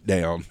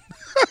beatdown.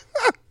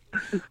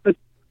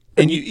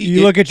 And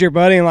you look at your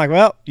buddy and like,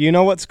 well, you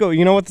know what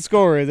the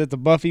score is. It's a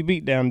Buffy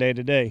beatdown day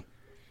today.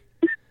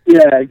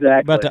 Yeah,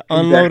 exactly. About to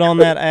unload on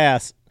that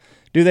ass.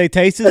 Do they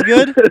taste as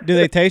good? Do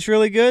they taste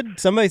really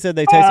good? Somebody said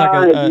they taste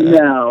like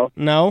no.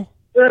 No?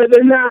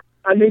 They're not.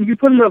 I mean, you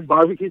put enough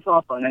barbecue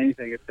sauce on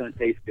anything, it's going to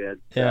taste good.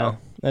 So. Yeah,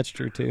 that's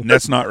true too.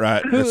 That's not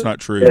right. That's not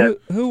true.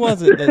 Who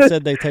was it that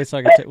said they taste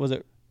like was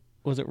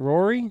it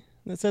Rory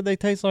that said they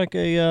taste like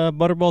a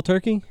butterball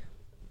turkey?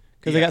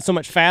 Because they got so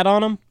much fat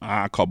on them?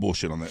 I call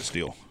bullshit on that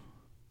still.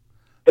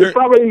 It's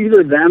probably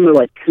either them or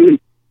like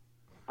coots.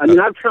 I mean,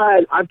 I've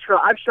shot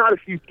a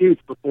few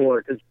coots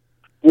before because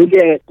we'll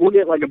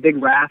get like a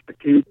big raft of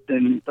coots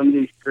in some of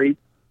these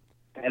creeks,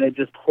 and it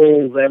just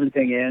holds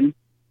everything in.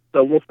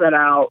 So we'll set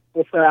out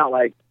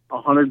like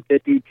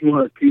 150,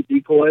 200 coot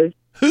decoys.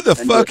 Who the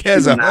fuck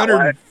has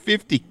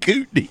 150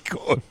 coot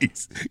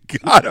decoys?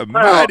 God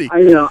almighty! Well,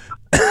 I know.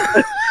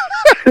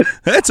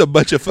 That's a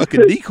bunch of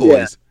fucking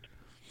decoys.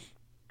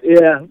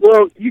 Yeah.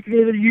 Well, you can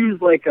either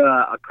use like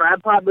a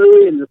crab pot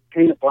buoy and just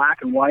paint it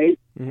black and white,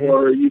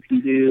 or you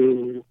can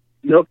do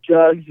milk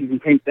jugs. You can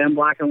paint them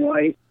black and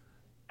white,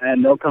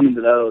 and they'll come into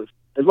those.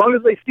 As long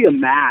as they see a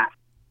mass,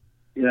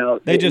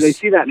 they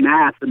see that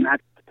mass, and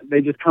they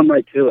just come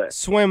right to it.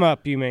 Swim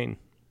up, you mean?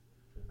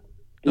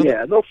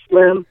 Yeah, they'll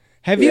swim.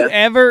 Have you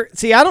ever...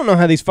 See, I don't know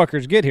how these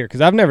fuckers get here,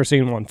 because I've never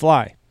seen one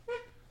fly.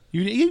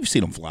 You've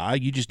seen them fly.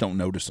 You just don't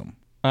notice them.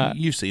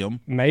 You see them.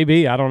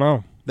 Maybe. I don't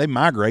know. They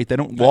migrate. They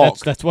don't walk.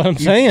 That's what I'm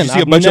saying. You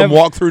see a bunch of them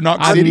walk through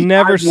Knox City? I've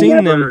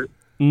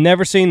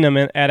never seen them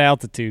at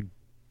altitude.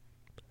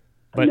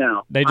 But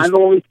no, I've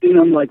only seen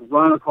them like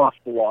run across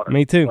the water.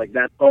 Me too. Like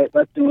that's the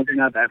only thing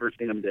I've ever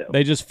seen them do.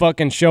 They just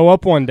fucking show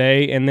up one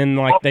day and then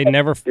like they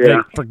never they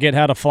forget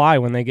how to fly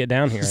when they get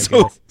down here.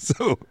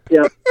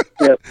 Yep.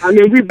 I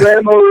mean, we've ran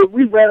them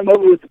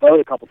over with the boat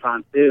a couple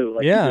times too.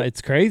 Like,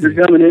 it's crazy.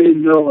 You're coming in the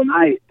middle of the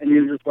night and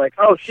you're just like,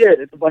 oh shit,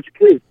 it's a bunch of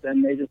coots,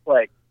 and they just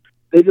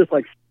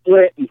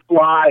split and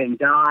fly and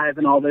dive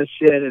and all this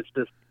shit. It's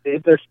just.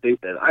 They're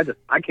stupid.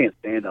 I can't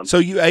stand them. So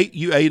you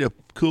ate a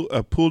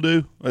pool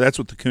dew? Well, that's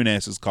what the coon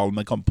asses call them.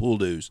 They call them pool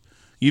dews.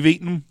 You've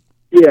eaten them?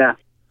 Yeah.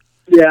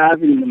 Yeah,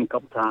 I've eaten them a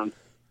couple times.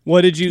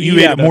 What did you You eat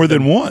ate out it more of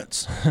than them?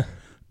 once.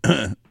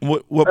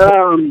 What?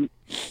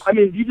 I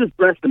mean, you just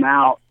breast them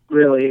out,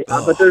 really.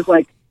 But there's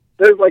like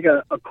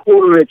a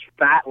quarter-inch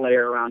fat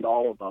layer around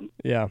all of them.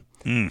 Yeah.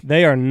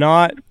 They are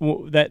not,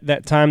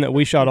 that time that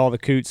we shot all the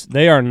coots,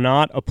 they are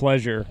not a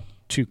pleasure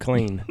to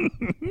clean.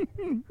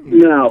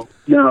 No,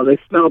 they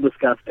smell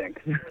disgusting.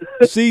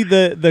 See,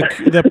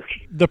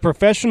 the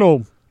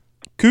professional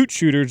coot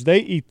shooters,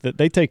 they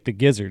take the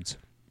gizzards.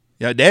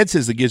 Yeah, Dad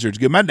says the gizzard's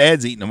good. My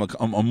dad's eaten them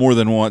more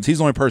than once. He's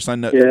the only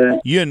person I know.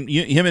 Yeah.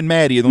 Him and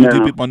Matty are the only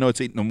two people I know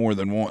that's eaten them more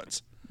than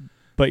once.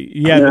 But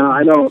yeah, no,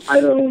 I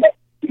don't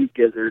eat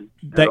gizzard.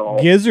 that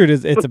gizzard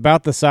it's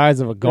about the size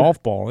of a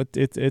golf ball.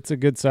 It's a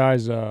good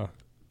size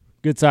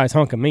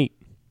hunk of meat.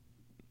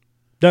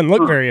 Doesn't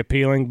look very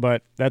appealing,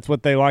 but that's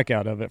what they like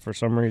out of it for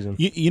some reason.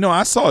 You know,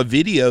 I saw a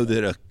video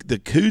that the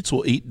coots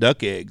will eat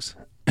duck eggs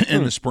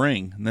in the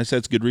spring, and that's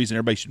a good reason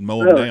everybody should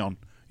mow them down.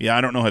 Yeah,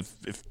 I don't know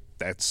if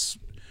that's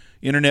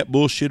internet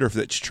bullshit or if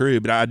that's true,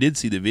 but I did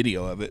see the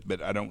video of it,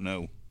 but I don't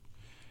know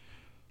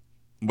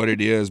what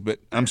it is. But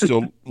I'm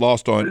still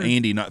lost on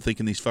Andy not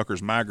thinking these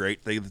fuckers migrate.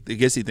 I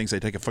guess he thinks they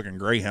take a fucking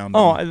greyhound.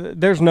 Oh,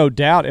 there's no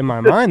doubt in my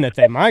mind that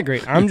they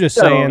migrate. I'm just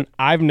saying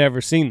I've never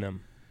seen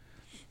them.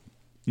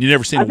 You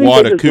never seen a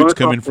wad of coots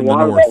coming from the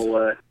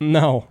north?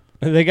 No.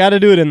 They got to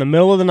do it in the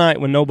middle of the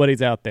night when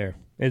nobody's out there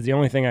is the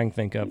only thing I can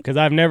think of, because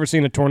I've never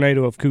seen a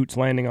tornado of coots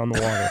landing on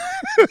the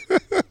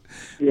water.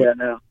 Yeah,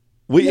 no.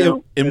 We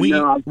have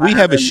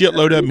a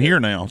shitload of them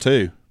here now,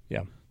 too.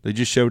 Yeah. They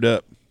just showed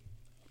up.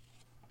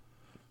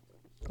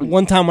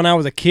 One time when I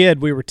was a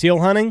kid, we were teal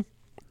hunting,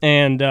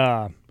 and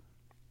I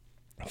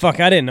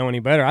didn't know any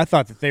better. I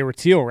thought that they were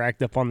teal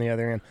racked up on the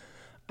other end.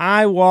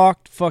 I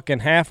walked fucking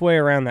halfway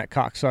around that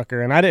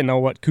cocksucker, and I didn't know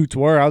what coots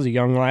were. I was a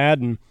young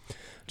lad and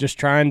just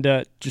trying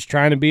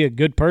to be a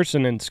good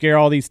person and scare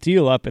all these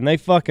teal up, and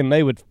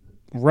they would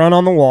run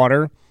on the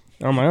water.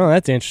 I'm like, oh,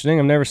 that's interesting.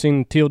 I've never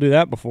seen teal do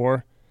that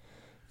before.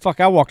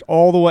 I walked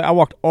all the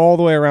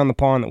way around the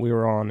pond that we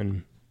were on,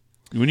 and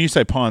when you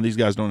say pond, these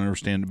guys don't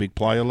understand the big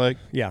playa lake.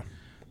 Yeah.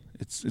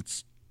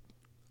 It's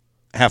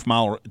half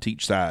mile to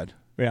each side.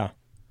 Yeah.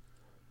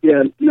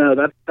 Yeah, no,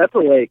 that's a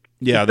lake.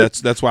 Yeah,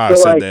 that's why I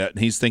said that.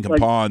 He's thinking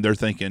pond. They're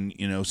thinking,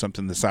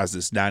 something the size of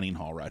this dining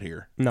hall right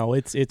here. No,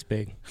 it's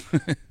big.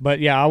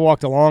 But yeah, I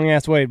walked a long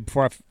ass way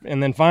before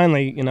and then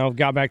finally,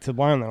 got back to the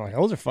blind. And they're like,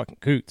 those are fucking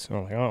coots.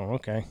 I'm like, oh,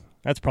 okay.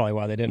 That's probably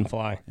why they didn't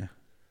fly. Yeah.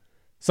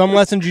 Some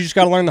lessons you just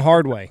got to learn the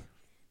hard way.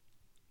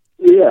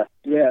 Yeah,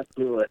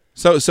 absolutely.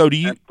 So do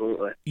you?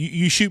 Absolutely.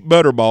 You shoot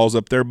butterballs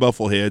up there,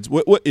 buffleheads.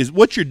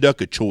 What's your duck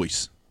of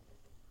choice?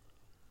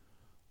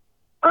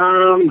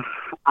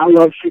 I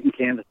love shooting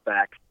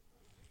canvasbacks.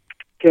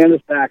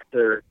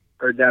 Canvasbacks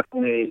are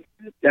definitely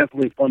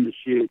fun to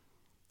shoot.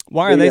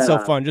 Why are they so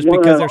fun? Just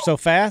because they're so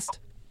fast?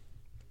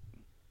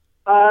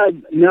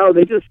 No,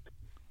 they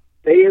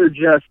are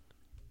just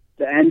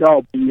the end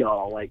all be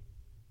all. Like,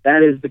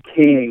 that is the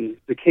king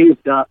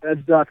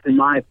of ducks in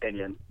my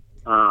opinion.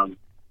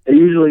 They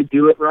usually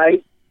do it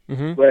right,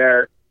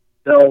 where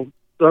they'll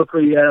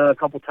circle you a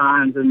couple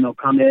times and they'll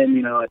come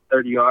in, at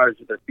 30 yards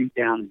with their feet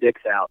down and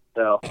dicks out.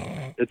 So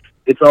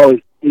it's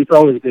always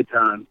a good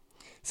time.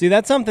 See,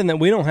 that's something that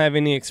we don't have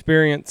any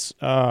experience.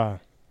 I've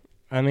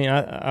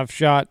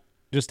shot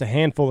just a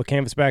handful of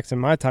canvasbacks in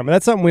my time, but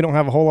that's something we don't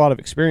have a whole lot of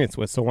experience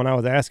with. So when I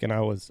was asking,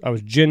 I was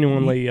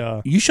genuinely.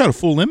 You shot a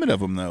full limit of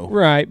them though,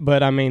 right?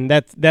 But I mean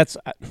that's.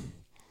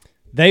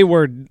 They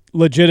were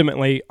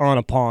legitimately on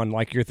a pond,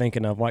 like you're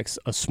thinking of, like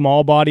a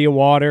small body of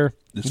water.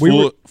 It's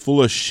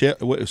full of shit.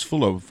 It was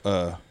full of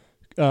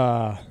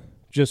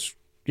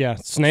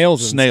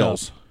snails.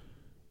 Snails.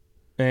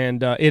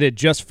 And it had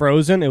just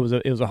frozen. It was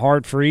a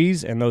hard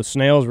freeze, and those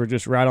snails were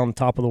just right on the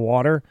top of the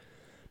water.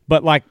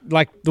 But like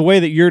the way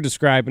that you're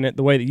describing it,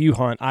 the way that you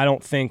hunt, I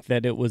don't think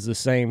that it was the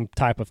same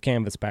type of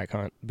canvasback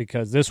hunt,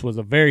 because this was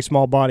a very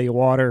small body of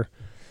water.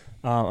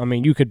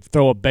 You could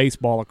throw a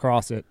baseball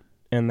across it,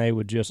 and they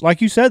would just, like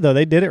you said, though,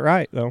 they did it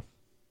right, though.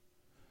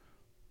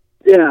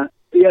 Yeah.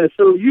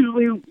 So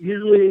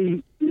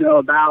usually,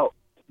 about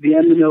the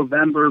end of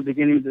November,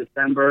 beginning of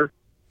December,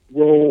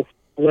 we'll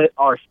split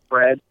our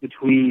spread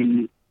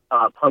between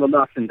puddle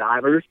ducks and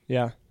divers.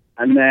 Yeah.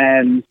 And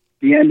then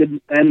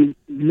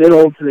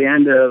middle to the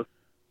end of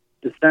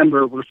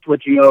December, we're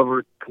switching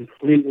over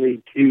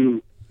completely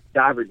to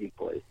diver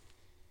decoys.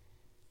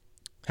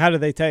 How do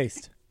they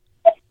taste?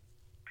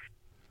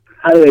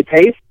 How do they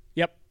taste?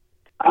 Yep.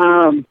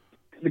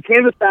 The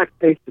canvasbacks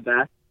taste the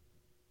best.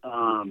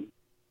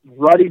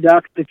 Ruddy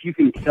ducks, if you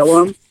can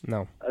kill them,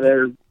 no,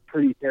 they're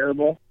pretty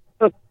terrible.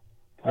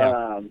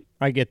 Yeah,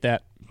 I get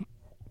that.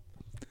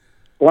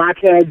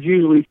 Blackheads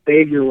usually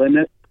save your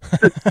limit.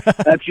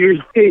 That's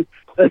usually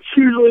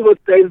what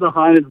saves the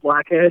hunt is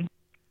blackhead.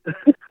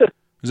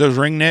 Is those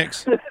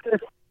ringnecks?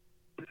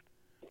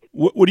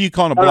 What do you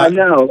call a black?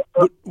 No.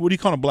 What do you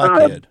call a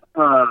blackhead?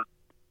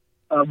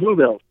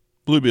 Bluebills.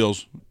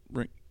 Bluebills.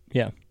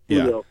 Yeah.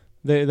 Bluebills.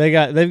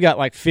 They've got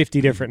like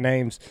 50 different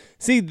names.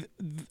 See,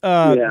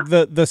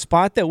 the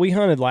spot that we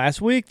hunted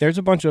last week, there's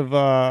a bunch of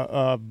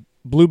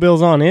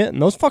bluebills on it,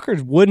 and those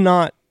fuckers would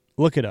not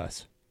look at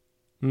us.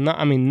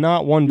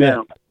 Not one bit.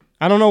 No.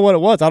 I don't know what it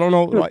was. I don't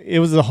know. It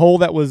was a hole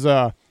that was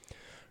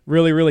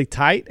really, really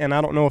tight, and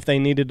I don't know if they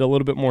needed a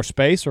little bit more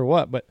space or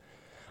what, but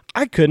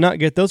I could not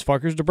get those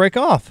fuckers to break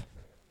off.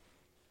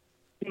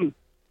 I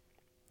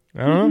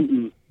don't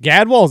know.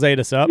 Gadwalls ate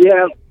us up.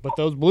 Yeah. But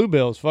those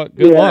bluebills,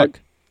 good luck.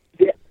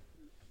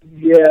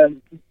 Yeah.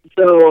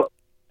 So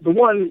the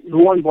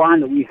one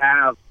blind that we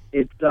have,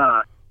 it's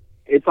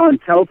on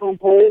telephone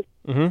poles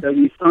that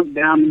we sunk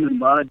down in the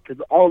mud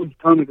because all of the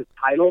Potomac is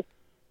tidal.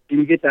 And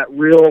you get that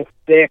real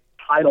thick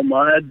tidal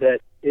mud that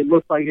it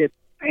looks like it's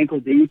ankle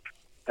deep,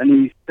 and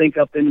then you sink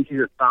up into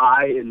your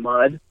thigh in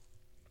mud.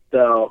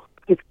 So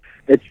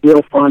it's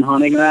real fun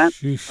hunting that.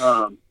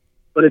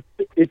 But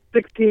it's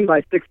 16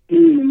 by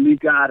 16, and we've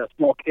got a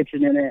small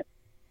kitchen in it.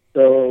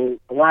 So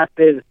the last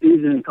day of the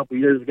season a couple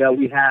years ago,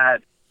 we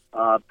had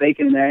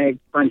bacon and eggs,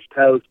 French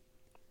toast,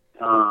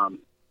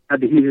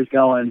 had the heaters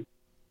going.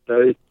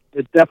 So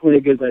it's definitely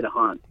a good way to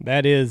hunt.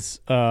 That is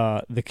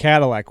the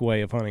Cadillac way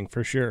of hunting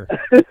for sure.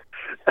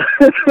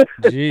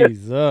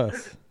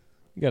 Jesus.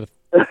 You got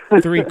a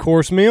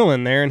 3-course meal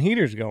in there and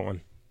heaters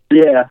going.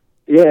 Yeah,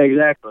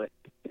 exactly.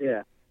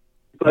 Yeah.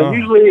 But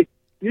usually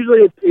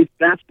it's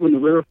best when the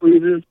river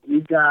freezes.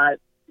 We've got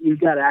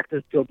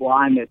access to a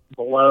blind that's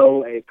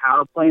below a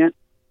power plant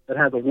that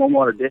has a warm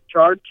water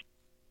discharge.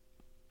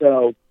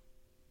 So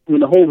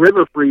when the whole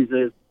river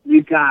freezes,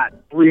 we've got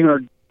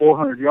 300,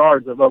 400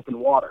 yards of open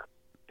water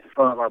in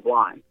front of our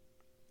blind.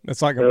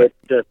 That's like it's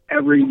just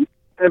every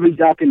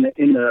duck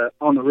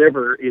on the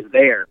river is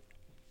there.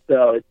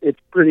 So it's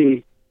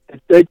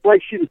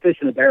like shooting fish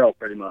in a barrel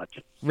pretty much.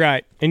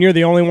 Right. And you're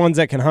the only ones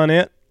that can hunt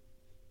it?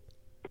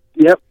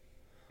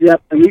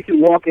 Yep, and we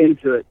can walk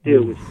into it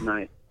too, which is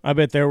nice. I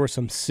bet there were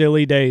some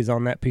silly days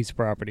on that piece of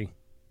property.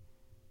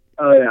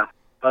 Oh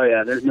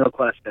yeah, there's no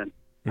question.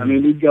 I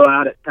mean, we'd go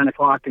out at 10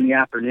 o'clock in the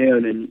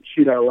afternoon and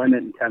shoot our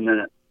limit in 10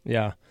 minutes.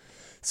 Yeah.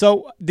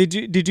 So did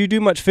you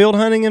do much field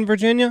hunting in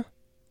Virginia?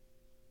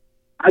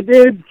 I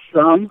did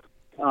some.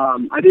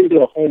 I didn't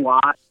do a whole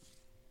lot.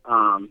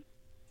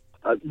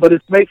 But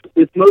it's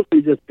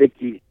mostly just big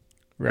geese.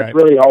 Right. That's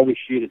really all we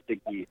shoot is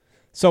big geese.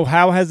 So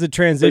how has the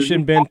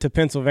transition been to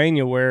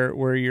Pennsylvania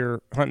where you're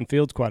hunting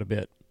fields quite a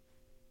bit?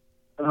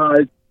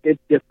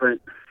 It's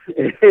different.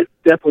 It's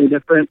definitely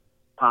different.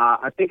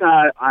 I think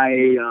I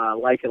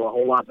like it a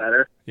whole lot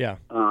better. Yeah.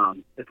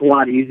 It's a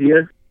lot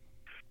easier.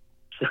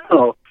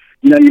 So,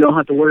 you don't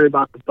have to worry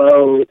about the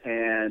boat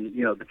and,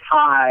 the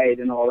tide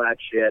and all that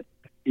shit.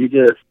 You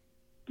just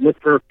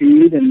look for a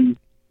feed and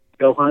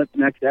go hunt the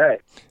next day.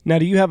 Now,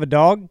 do you have a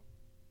dog?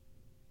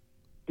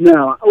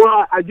 No.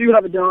 Well, I do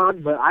have a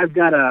dog, but I've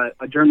got a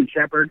German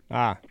Shepherd.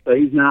 So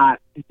he's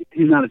not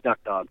a duck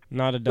dog.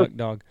 Not a duck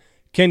dog.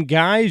 Can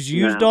guys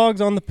use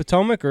dogs on the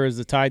Potomac, or is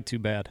the tide too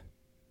bad?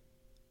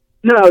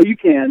 No, you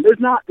can. There's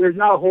not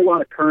a whole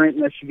lot of current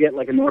unless you get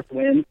like a north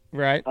wind.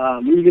 Right.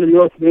 When you get a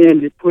north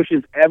wind, it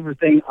pushes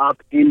everything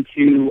up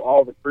into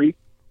all the creeks,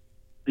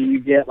 so you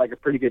get like a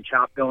pretty good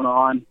chop going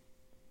on.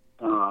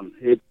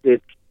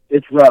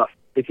 It's rough.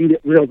 It can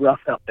get real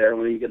rough out there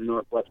when you get a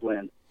northwest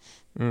wind.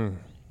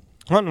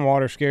 Hunting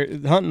water scary.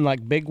 Hunting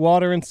like big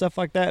water and stuff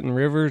like that and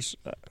rivers.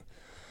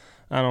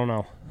 I don't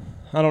know.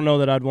 I don't know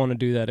that I'd want to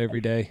do that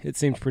every day. It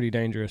seems pretty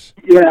dangerous.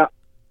 Yeah,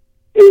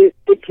 it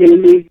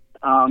can be.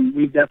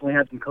 We've definitely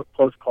had some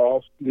close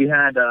calls. We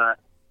had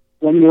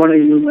one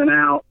morning we went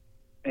out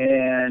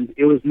and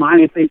it was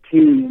minus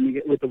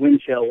 18 with the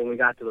wind chill when we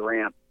got to the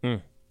ramp.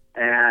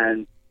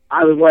 And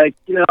I was like,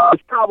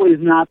 it probably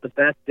is not the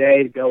best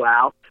day to go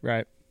out.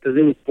 Right. Because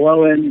it was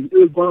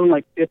blowing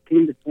like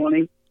 15 to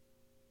 20.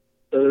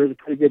 So there was a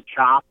pretty good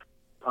chop.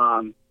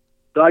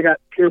 So I got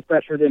peer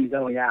pressured into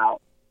going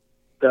out.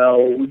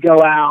 So we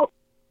go out,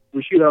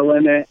 we shoot our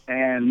limit,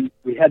 and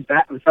we head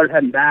back. We start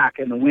heading back,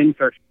 and the wind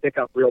starts to pick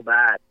up real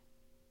bad.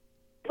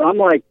 So I'm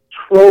like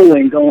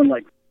trolling, going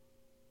like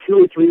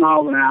 2 or 3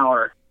 miles an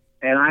hour,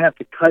 and I have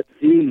to cut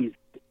Z's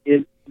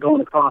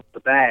going across the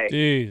bay.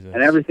 Jesus.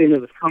 And everything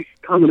that was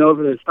coming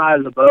over the side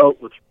of the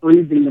boat was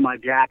freezing to my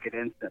jacket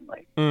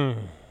instantly.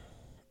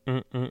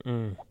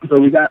 So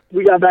we got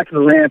back to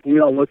the ramp, and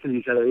we all looked at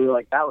each other. We were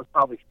like, that was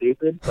probably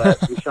stupid,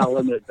 but we shot a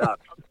limited duck,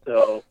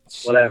 so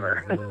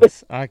whatever.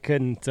 I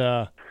couldn't.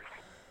 That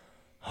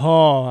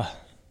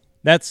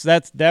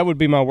would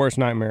be my worst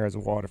nightmare as a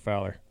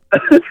waterfowler.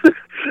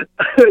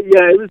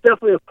 Yeah, it was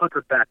definitely a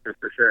pucker factor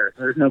for sure.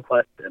 There's no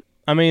question.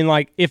 I mean,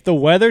 like, if the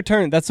weather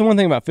turns, that's the one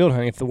thing about field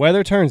hunting. If the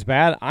weather turns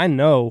bad, I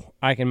know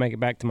I can make it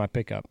back to my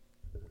pickup.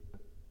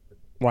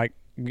 Like,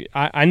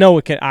 I know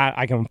it can.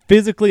 I can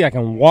physically. I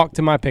can walk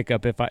to my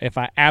pickup if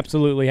I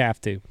absolutely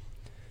have to.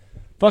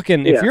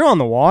 Fucking, if you're on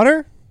the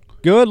water,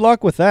 good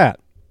luck with that.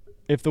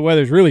 If the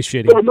weather's really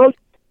shitty. Well,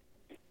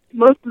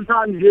 most of the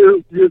time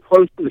you're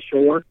close to the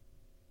shore,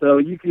 so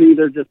you can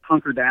either just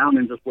hunker down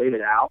and just wait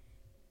it out.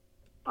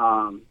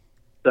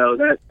 So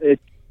that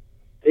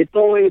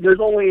there's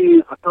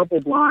only a couple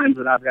blinds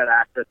that I've got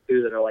access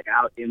to that are like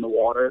out in the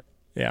water.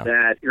 Yeah.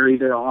 That you're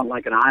either on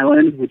like an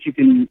island, which you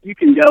can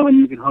go and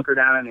you can hunker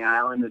down on the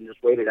island and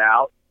just wait it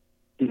out.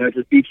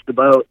 Just beach the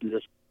boat and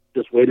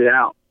just wait it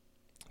out.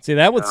 See,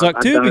 that would suck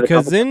I've too, done it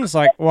because then it's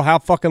like, well, how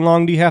fucking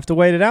long do you have to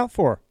wait it out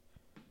for?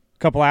 A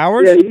couple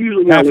hours? Yeah,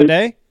 usually half a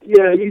day?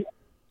 Yeah,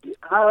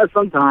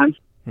 sometimes.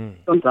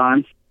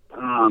 Sometimes.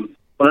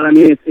 But I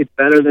mean, it's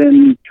better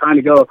than trying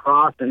to go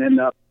across and end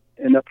up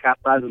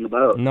capsizing the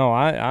boat. No,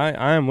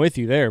 I am with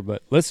you there,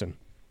 but listen,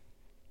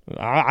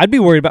 I'd be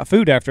worried about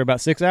food after about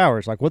 6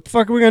 hours. Like, what the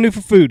fuck are we gonna do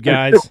for food,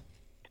 guys?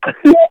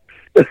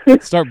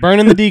 Start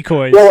burning the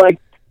decoys. So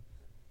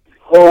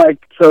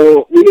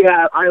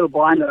I have a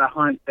blind that I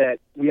hunt that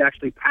we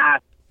actually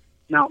passed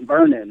Mount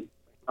Vernon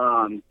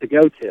to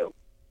go to,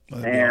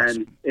 and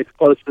awesome. It's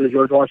close to the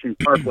George Washington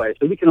Parkway,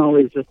 so we can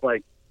always just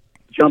like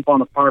jump on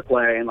the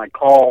parkway and like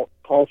call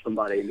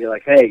somebody and be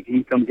like, hey, can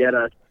you come get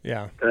us?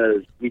 Yeah,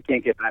 because we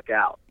can't get back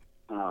out.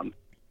 I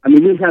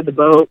mean, we've had the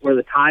boat where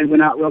the tide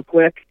went out real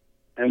quick,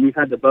 and we've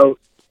had the boat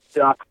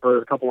stuck for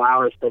a couple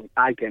hours till the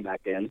tide came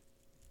back in.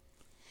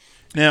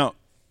 Now,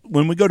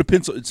 when we go to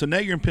Pennsylvania, so now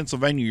you're in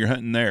Pennsylvania, you're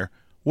hunting there.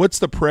 What's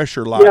the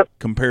pressure like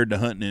compared to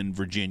hunting in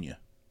Virginia?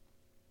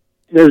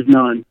 There's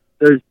none.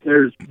 There's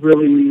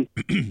really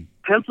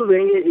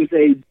Pennsylvania is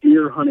a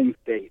deer hunting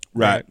state.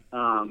 Right.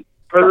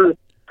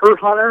 Per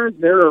hunter,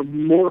 there are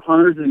more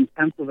hunters in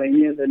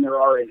Pennsylvania than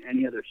there are in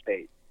any other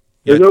state.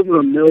 There's over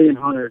 1 million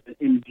hunters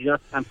in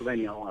just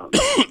Pennsylvania alone.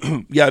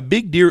 Yeah, a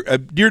deer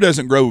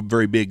doesn't grow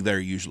very big there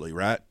usually,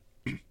 right?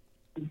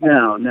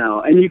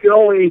 No, and you can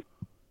only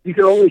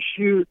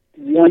shoot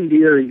one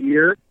deer a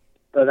year,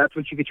 so that's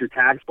what you get your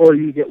tags for.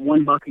 You get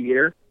one buck a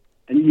year,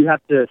 and you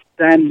have to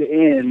send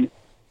in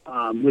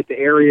with the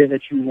area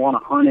that you want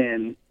to hunt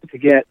in to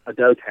get a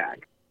doe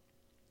tag,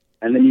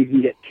 and then you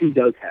can get 2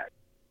 doe tags.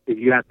 But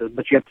you have to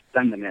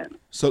send them in.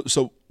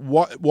 So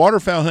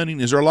waterfowl hunting,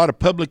 is there a lot of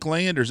public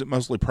land, or is it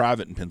mostly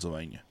private in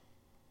Pennsylvania?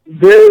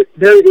 There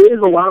is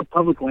a lot of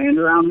public land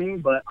around me,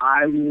 but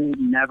I will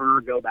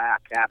never go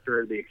back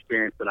after the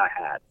experience that I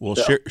had. Well,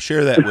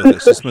 share that with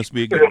us. This must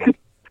be a good one.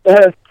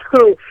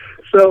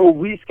 So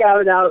we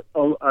scouted out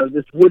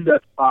this wood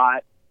duck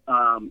spot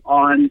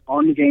on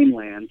the game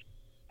land,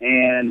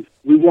 and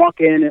we walk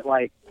in at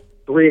like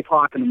 3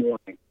 o'clock in the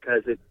morning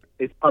because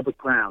it's public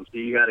ground, so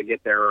you got to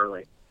get there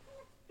early.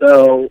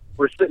 So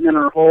we're sitting in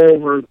our hole,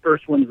 we're the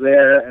first ones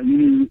there,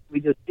 and we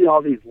just see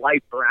all these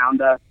lights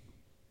around us.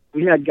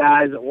 We had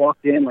guys that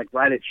walked in like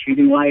right at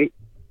shooting light,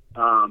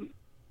 and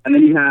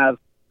then you have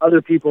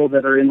other people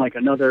that are in like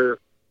another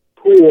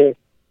pool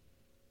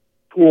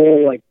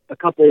like a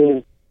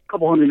couple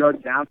hundred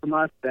yards down from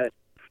us that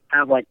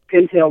have like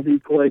pintail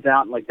decoys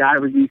out and like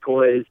diver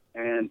decoys.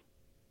 And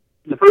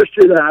the first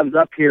year that I was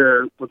up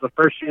here was the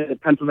first year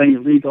that Pennsylvania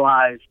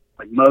legalized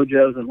like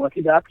mojos and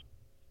lucky ducks.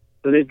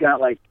 So they've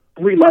got like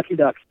 3 lucky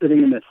ducks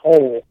sitting in this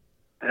hole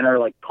and are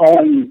like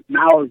calling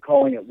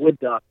at wood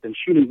ducks and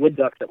shooting wood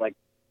ducks at like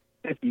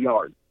 50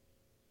 yards.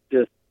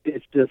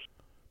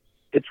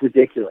 It's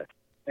ridiculous.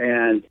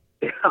 And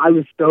I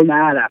was so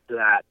mad after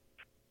that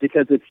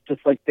because it's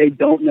just like they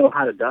don't know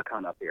how to duck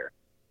hunt up here.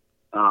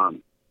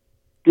 Don't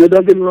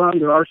get me wrong,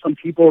 there are some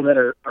people that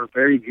are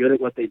very good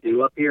at what they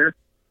do up here,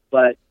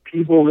 but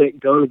people that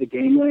go to the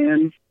game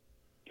lands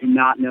do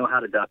not know how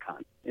to duck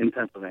hunt in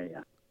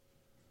Pennsylvania.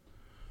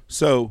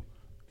 So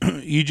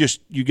you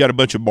got a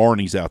bunch of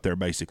Barneys out there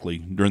basically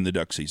during the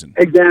duck season.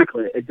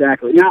 Exactly.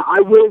 Now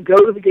I will go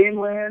to the game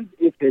land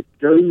if it's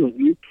during the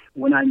week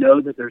when I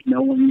know that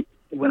no one's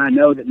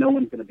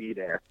going to be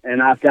there,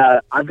 and I've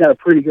got a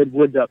pretty good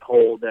wood duck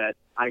hole that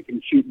I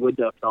can shoot wood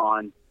ducks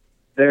on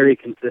very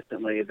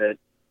consistently. That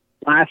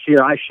last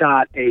year I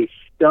shot a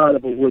stud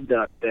of a wood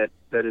duck that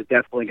is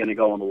definitely going to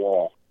go on the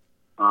wall.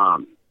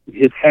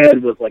 His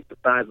head was like the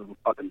size of a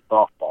fucking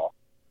softball,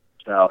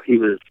 so he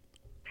was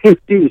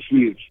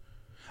huge.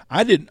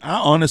 I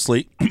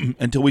honestly,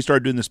 until we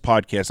started doing this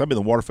podcast, I've been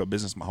in the waterfowl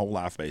business my whole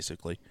life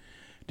basically,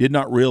 did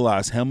not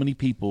realize how many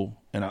people,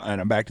 and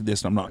I'm back to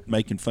this, and I'm not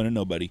making fun of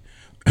nobody,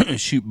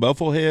 shoot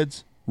buffalo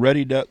heads,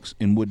 ruddy ducks,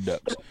 and wood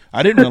ducks.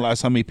 I didn't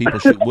realize how many people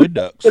shoot wood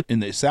ducks.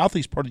 In the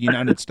southeast part of the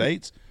United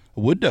States,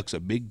 a wood duck's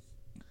a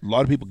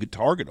lot of people could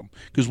target them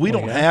because we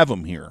don't have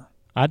them here.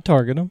 I'd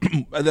target them.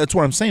 That's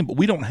what I'm saying, but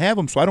we don't have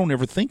them, so I don't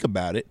ever think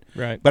about it.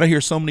 Right. But I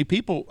hear so many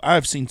people.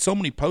 I've seen so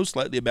many posts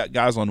lately about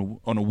guys on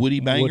a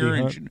woody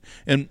banger,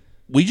 and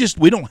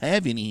we don't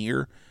have any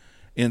here,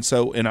 and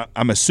so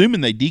I'm assuming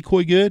they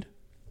decoy good.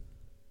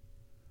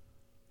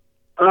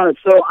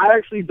 So I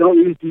actually don't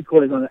use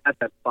decoys at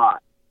that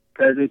spot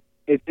because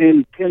it's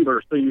in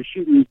timber, so you're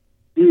shooting.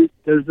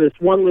 There's this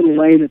one little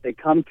lane that they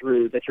come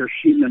through that you're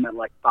shooting them at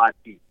like 5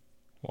 feet.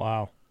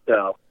 Wow.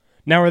 So.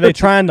 Now, are they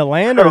trying to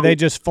land, or are they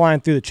just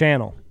flying through the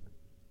channel?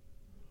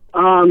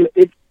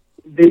 They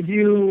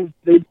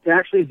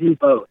actually do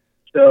both.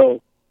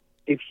 So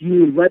if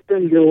you let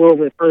them get a little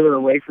bit further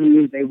away from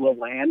you, they will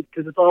land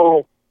because it's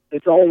all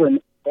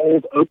an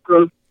old oak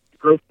growth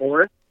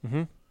forest.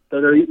 Mm-hmm. So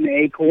they're eating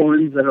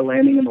acorns that are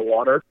landing in the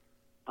water.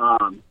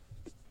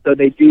 So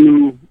they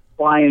do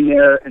fly in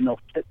there and they'll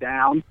sit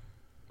down,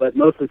 but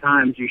most of the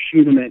times you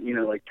shoot them at,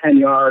 like 10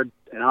 yards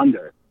and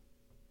under.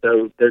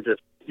 So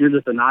you're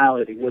just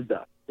annihilating wood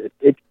ducks.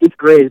 It's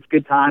great. It's a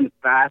good time. It's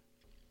fast,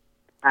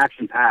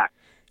 action packed.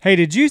 Hey,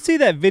 did you see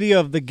that video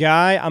of the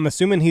guy? I'm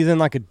assuming he's in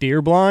like a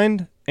deer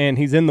blind and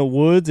he's in the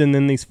woods, and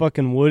then these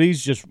fucking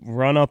woodies just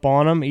run up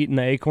on him, eating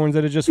the acorns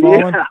that had just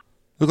fallen. Yeah.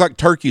 Look like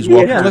turkeys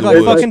walking. Yeah, through look the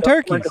like woods. fucking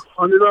turkeys. Like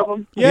 100 of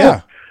them.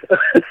 Yeah.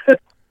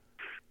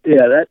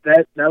 Yeah,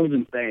 that was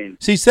insane.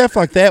 See, stuff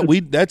like that,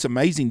 that's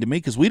amazing to me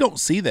because we don't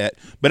see that.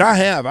 But I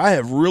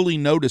have really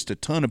noticed a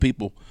ton of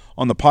people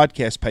on the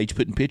podcast page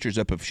putting pictures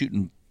up of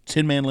shooting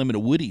 10-man limit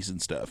of woodies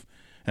and stuff.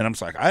 And I'm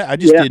just like, I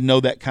just didn't know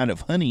that kind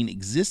of hunting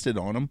existed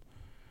on them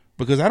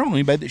because I don't know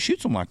anybody that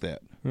shoots them like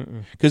that.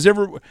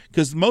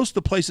 Because most of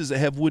the places that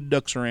have wood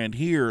ducks around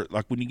here,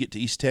 like when you get to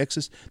East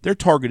Texas, they're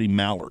targeting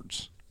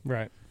mallards.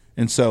 Right.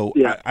 And so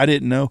I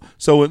didn't know.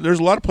 So there's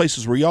a lot of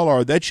places where y'all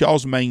are. That's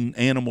y'all's main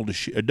animal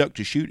a duck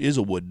to shoot is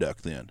a wood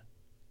duck then.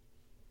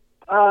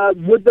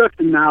 Wood ducks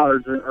and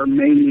mallards are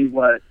mainly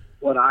what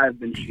I've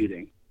been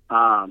shooting.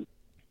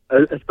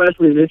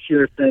 Especially this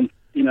year since,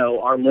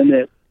 our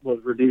limit was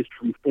reduced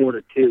from 4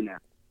 to 2 now.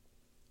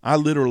 I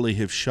literally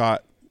have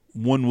shot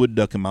one wood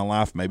duck in my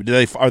life. Maybe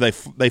they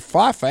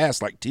fly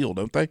fast like teal,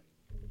 don't they?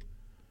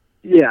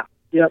 Yeah.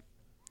 Yep.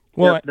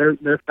 Well, yep,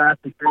 they're fast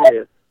and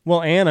furious.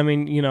 Well, and I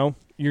mean,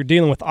 you're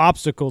dealing with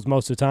obstacles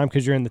most of the time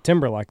because you're in the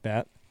timber like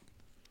that.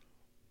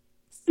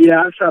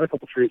 Yeah, I've shot a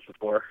couple trees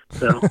before.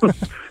 So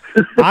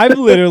I've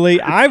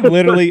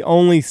literally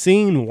only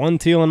seen one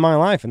teal in my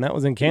life, and that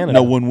was in Canada.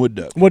 No, one wood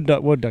duck. Wood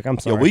duck. I'm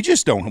sorry.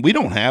 Yeah, we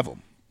don't have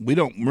them.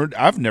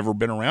 I've never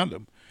been around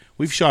them.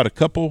 We've shot a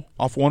couple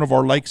off one of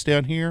our lakes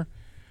down here,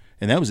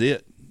 and that was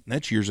it.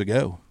 That's years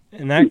ago.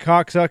 And that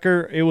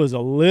cocksucker, it was a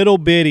little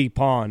bitty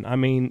pond. I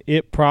mean,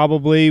 it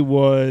probably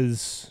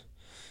was.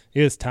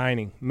 It was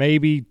tiny,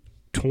 maybe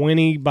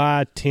 20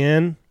 by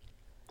 10,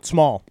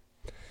 small,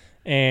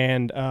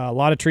 and a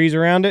lot of trees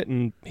around it.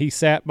 And he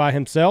sat by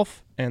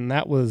himself, and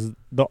that was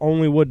the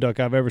only wood duck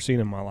I've ever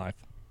seen in my life.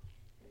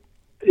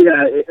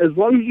 Yeah, as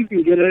long as you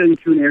can get it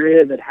into an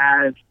area that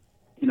has,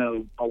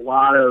 a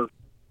lot of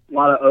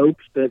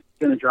oaks that's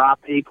going to drop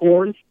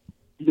acorns,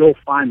 you'll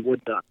find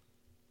wood ducks.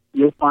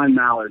 You'll find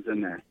mallards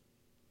in there.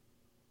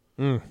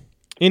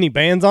 Any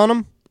bands on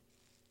them?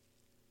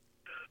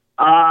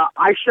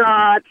 I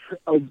shot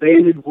a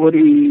banded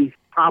woody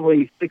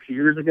probably 6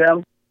 years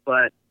ago,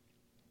 but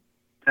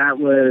that's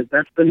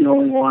been the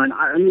only one.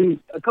 I mean,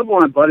 a couple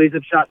of my buddies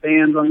have shot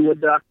bands on wood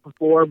ducks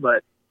before,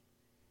 but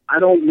I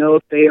don't know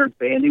if they are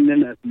banding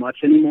them as much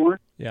anymore.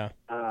 Yeah.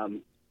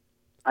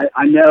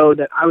 I know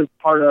that I was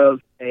part of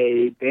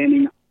a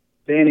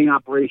banding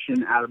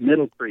operation out of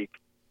Middle Creek,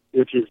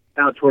 which is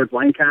out towards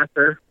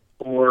Lancaster,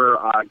 for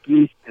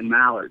geese and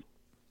mallards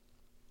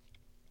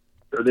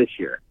for this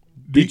year.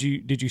 Did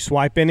you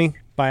swipe any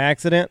by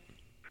accident?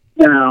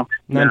 No.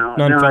 None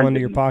fell into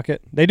your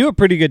pocket? They do a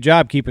pretty good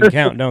job keeping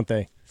count, don't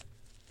they?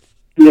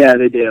 Yeah,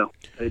 they do.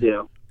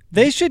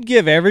 They should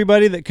give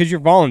everybody that, because you're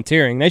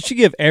volunteering, they should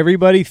give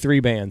everybody 3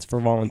 bands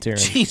for volunteering.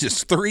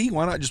 Jesus, 3?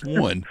 Why not just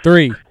 1?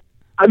 3.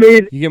 I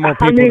mean, you get more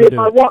people to if do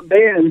I it. want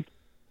bands,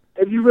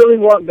 if you really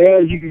want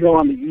bands, you can go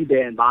on the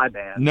eBay and buy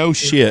bands. No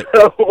shit.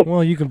 So,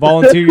 Well, you can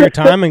volunteer your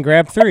time and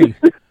grab 3.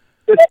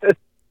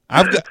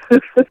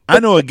 I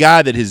know a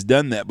guy that has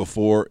done that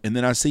before, and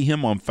then I see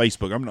him on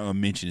Facebook. I'm not going to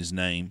mention his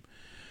name,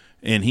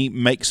 and he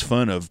makes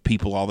fun of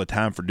people all the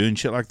time for doing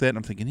shit like that. And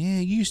I'm thinking,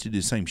 yeah, you used to do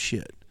the same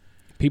shit.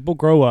 People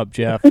grow up,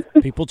 Jeff.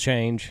 People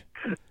change.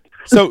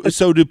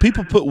 So do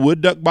people put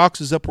wood duck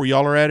boxes up where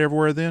y'all are at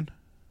everywhere then?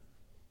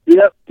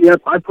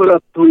 Yep. I put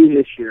up 3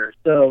 this year.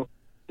 So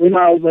where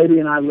my old lady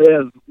and I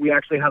live, we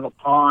actually have a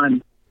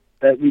pond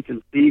that we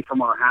can see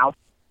from our house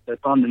that's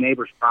on the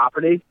neighbor's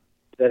property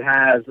that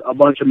has a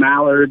bunch of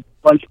mallards,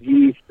 a bunch of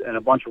geese, and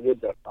a bunch of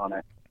wood ducks on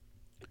it.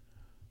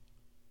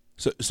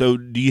 So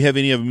do you have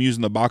any of them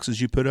using the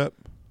boxes you put up?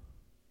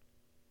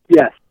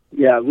 Yes.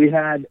 Yeah, we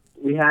had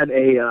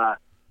a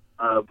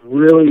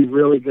really,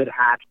 really good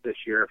hatch this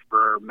year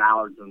for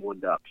mallards and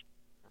wood ducks.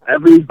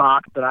 Every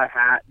box that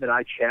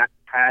I checked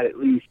had at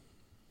least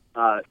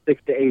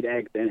 6 to 8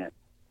 eggs in it.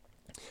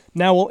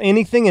 Now, will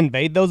anything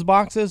invade those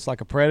boxes, like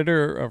a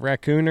predator or a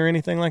raccoon or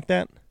anything like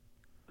that?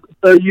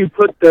 So you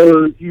put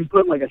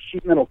like a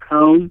sheet metal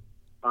cone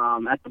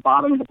at the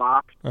bottom of the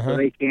box, so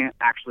they can't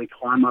actually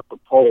climb up the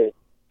pole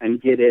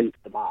and get into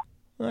the box.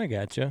 I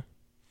gotcha.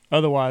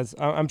 Otherwise,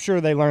 I'm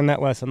sure they learned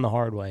that lesson the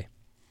hard way.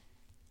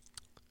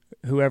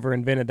 Whoever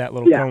invented that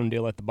little cone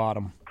deal at the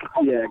bottom.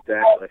 Yeah,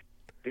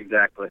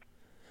 exactly.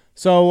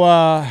 So,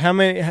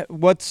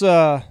 what's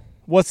the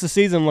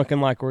season looking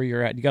like where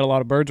you're at? You got a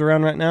lot of birds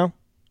around right now?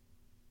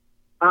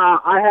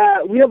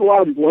 We have a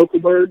lot of local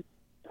birds.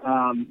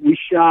 We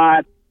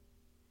shot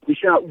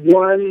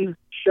one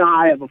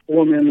shy of a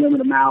 4-man limit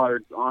of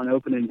mallards on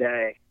opening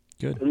day.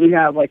 Good. And we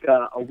have like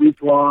a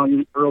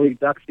week-long early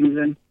duck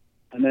season,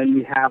 and then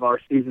we have our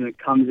season that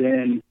comes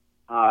in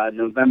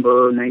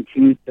November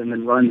 19th and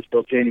then runs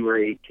till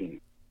January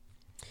 18th.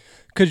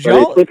 Because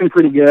it's looking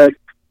pretty good.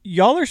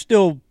 y'all are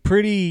still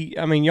pretty.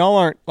 I mean, y'all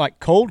aren't like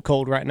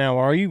cold right now,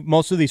 are you?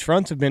 Most of these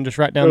fronts have been just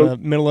right down the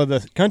middle of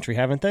the country,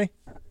 haven't they?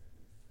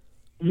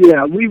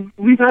 Yeah,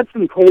 we've had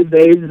some cold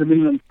days that have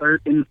been in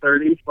the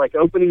 30s. Like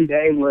opening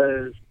day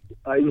was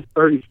it was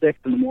 36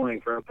 in the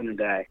morning for opening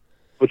day,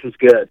 which was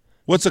good.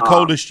 What's the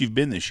coldest you've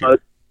been this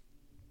year?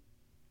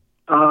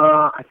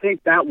 I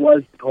think that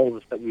was the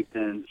coldest that we've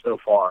been so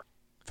far.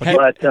 Hey.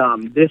 But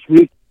this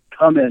week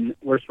coming,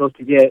 we're supposed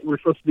to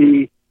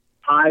be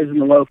highs in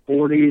the low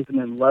 40s and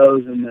then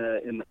lows in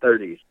the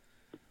 30s.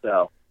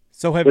 So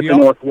have with the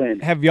north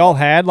wind. Have y'all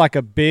had like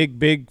a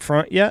big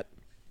front yet?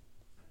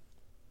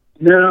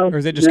 No. Or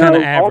is it just kind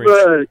of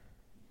average?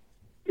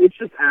 It's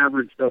just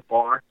average so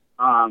far.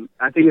 I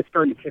think it's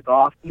starting to kick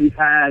off. We've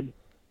had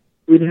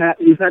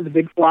the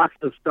big flocks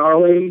of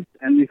starlings,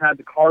 and we've had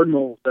the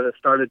cardinals that have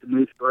started to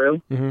move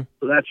through. Mm-hmm.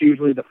 So that's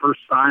usually the first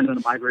sign of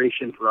the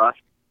migration for us.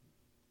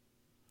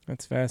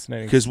 That's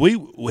fascinating. Because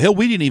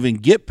we didn't even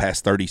get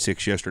past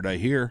 36 yesterday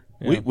here.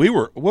 Yeah. We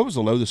were, what was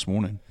the low this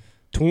morning?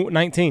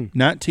 19.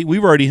 19.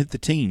 We've already hit the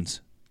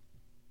teens.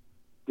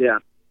 Yeah.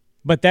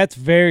 But that's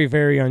very,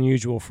 very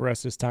unusual for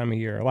us this time of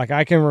year. Like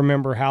I can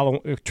remember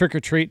trick or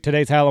treat.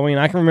 Today's Halloween.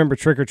 I can remember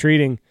trick or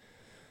treating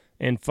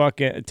and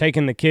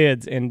taking the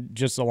kids in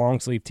just a long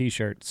sleeve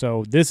T-shirt.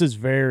 So this is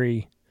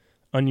very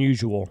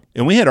unusual.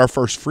 And we had our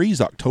first freeze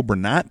October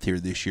 9th here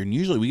this year. And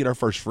usually we get our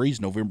first freeze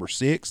November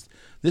 6th.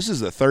 This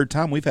is the third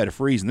time we've had a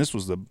freeze, and this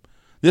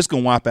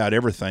going to wipe out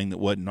everything that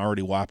wasn't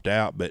already wiped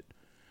out. But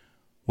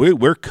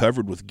we're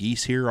covered with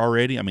geese here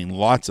already. I mean,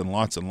 lots and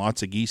lots and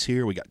lots of geese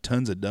here. We got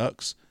tons of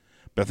ducks.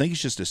 But I think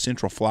it's just a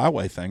central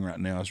flyway thing right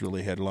now. It's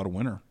really had a lot of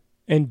winter.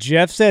 And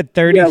Jeff said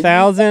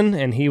 30,000,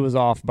 and he was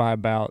off by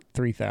about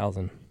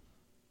 3,000.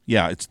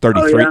 Yeah, it's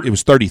 33. Oh, yeah. It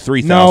was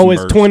 33,000 No,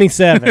 it's birds.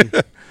 27.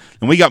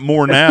 And we got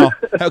more now.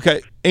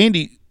 Okay,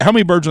 Andy, how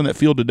many birds on that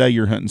field today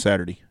you're hunting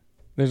Saturday?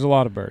 There's a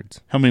lot of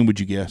birds. How many would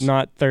you guess?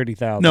 Not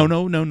 30,000.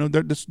 No.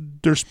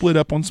 They're split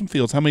up on some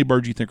fields. How many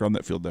birds do you think are on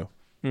that field, though?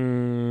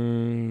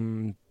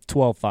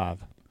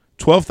 12,500.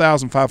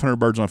 12,500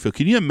 birds on a field.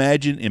 Can you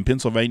imagine in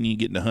Pennsylvania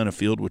getting to hunt a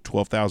field with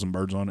 12,000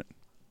 birds on it?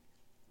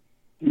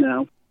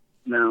 No,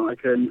 I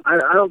couldn't. I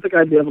don't think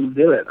I'd be able to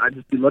do it. I'd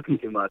just be looking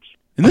too much.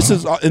 And this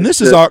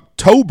is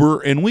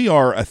October, and we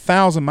are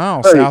 1,000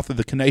 miles south of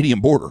the Canadian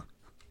border.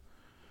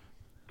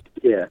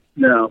 Yeah,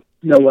 no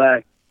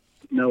way.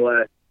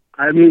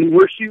 I mean,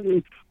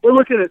 we're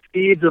looking at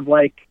speeds of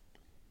like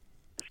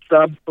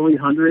sub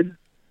 300.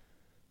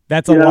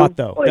 That's a lot,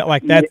 though.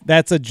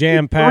 That's a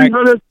jam pack.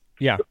 300.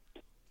 Yeah.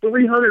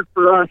 300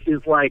 for us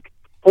is like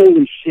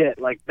holy shit.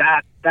 Like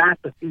that's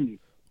a feed.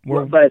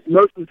 But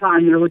most of the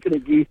time, you're looking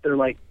at geese that are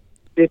like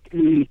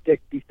 50,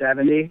 60,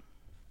 70.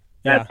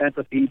 Yeah. That's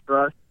a feed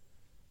for us.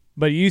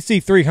 But you see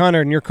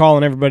 300 and you're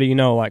calling everybody you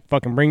know, like,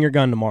 fucking bring your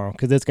gun tomorrow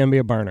because it's going to be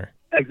a burner.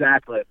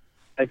 Exactly.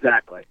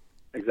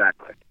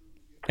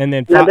 And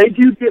then they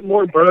do get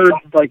more birds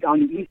like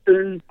on the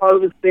eastern part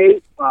of the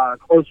state,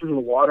 closer to the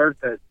water.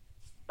 Because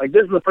like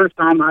this is the first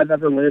time I've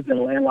ever lived in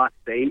a landlocked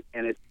state,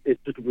 and it's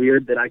just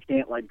weird that I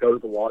can't like go to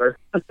the water.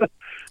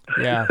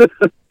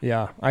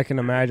 Yeah, I can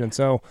imagine.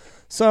 So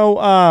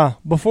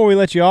before we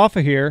let you off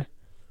of here,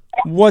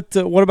 what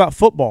about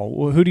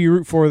football? Who do you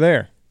root for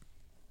there?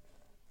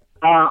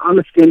 I'm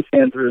a Skins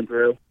fan through and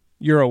through.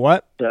 You're a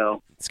what?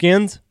 So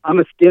Skins? I'm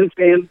a Skins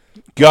fan.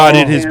 God,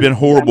 it has been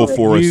horrible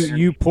for us.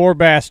 You poor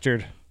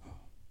bastard.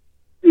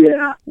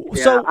 Yeah.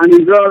 So I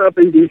mean, growing up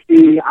in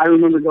D.C., I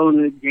remember going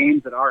to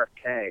games at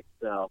RFK.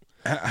 So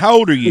how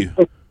old are you?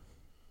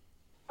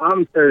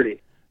 I'm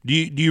 30. Do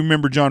you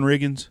remember John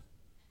Riggins?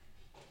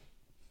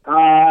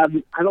 I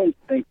don't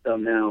think so.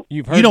 No.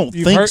 You don't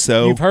think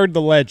so? You've heard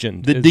the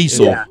legend. The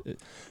Diesel.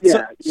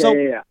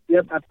 Yeah.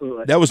 Yep,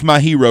 absolutely. That was my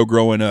hero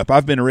growing up.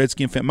 I've been a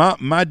Redskin fan.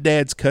 My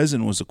dad's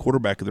cousin was a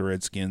quarterback of the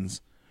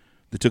Redskins.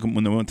 They took them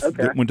when they went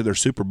to their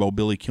Super Bowl,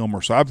 Billy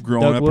Kilmer. So I've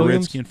grown up a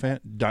Redskin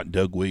fan. Not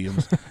Doug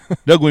Williams.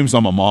 Doug Williams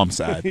on my mom's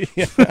side.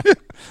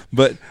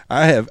 But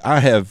I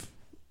have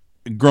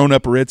grown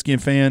up a Redskin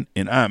fan,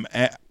 and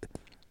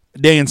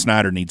Dan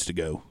Snyder needs to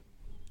go.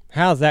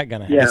 How's that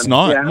going to happen? Yeah. It's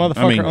not. Yeah.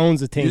 Motherfucker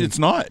owns a team. It's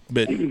not,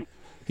 but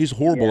he's a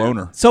horrible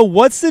owner. So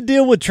what's the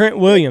deal with Trent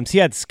Williams? He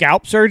had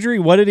scalp surgery.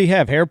 What did he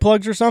have? Hair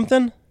plugs or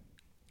something?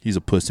 He's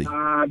a pussy.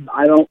 I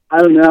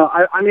don't know.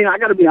 I mean, I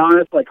got to be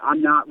honest. Like,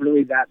 I'm not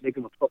really that big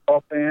of a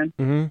football fan.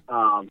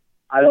 Mm-hmm.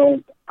 I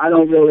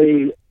don't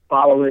really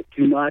follow it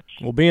too much.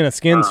 Well, being a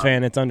Skins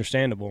fan, it's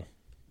understandable.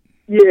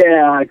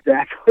 Yeah,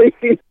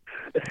 exactly.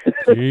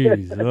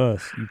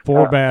 Jesus, you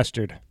poor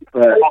bastard.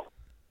 But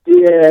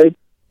yeah,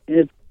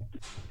 it's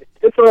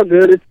all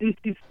good. It's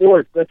DC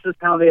sports. That's just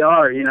how they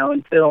are,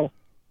 until,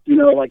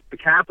 like the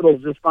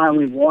Capitals just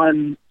finally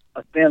won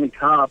a Stanley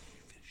Cup,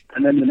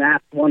 and then the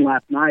Nats won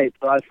last night,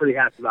 so I was pretty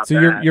happy about that.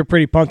 So you're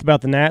pretty pumped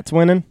about the Nats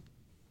winning?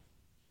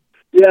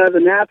 Yeah, the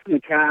Nats and the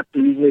Caps are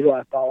usually who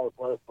I follow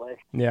closely.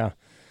 Yeah.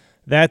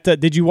 That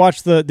did you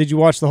watch the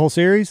whole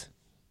series?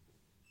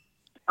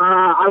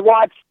 I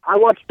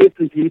watched bits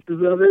and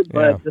pieces of it,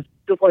 but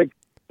just like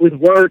with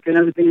work and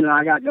everything that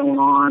I got going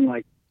on,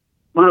 like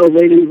my old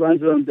lady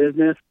runs her own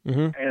business,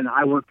 Mm-hmm. and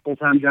I work a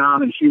full-time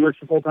job, and she works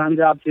a full-time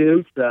job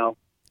too. So,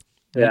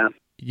 yeah.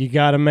 You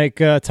got to make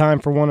time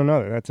for one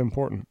another. That's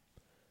important.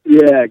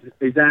 Yeah,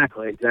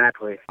 exactly.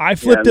 I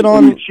flipped it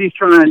on. She's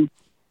trying.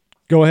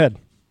 Go ahead.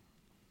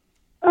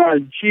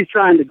 She's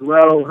trying to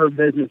grow her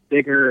business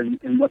bigger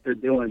and what they're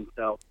doing.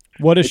 So,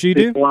 What does she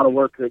do? It's a lot of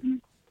work.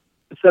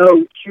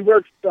 So she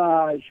works.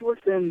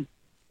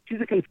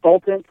 She's a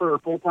consultant for her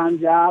full-time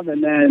job,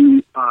 and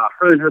then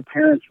her and her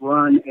parents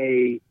run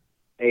a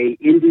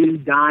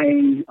indie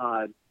dyeing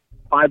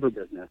fiber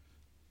business.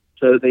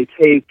 So they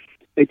take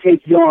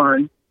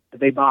yarn that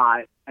they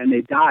buy and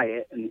they dye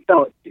it and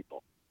sell it to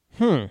people.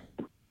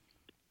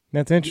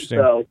 That's interesting.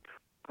 So,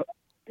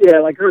 yeah,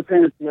 like her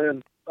parents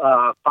live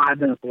 5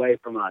 minutes away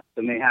from us,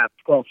 and they have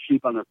 12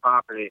 sheep on their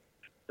property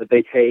that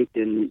they take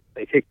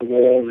the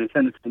wool and they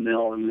send it to the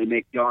mill and they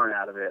make yarn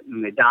out of it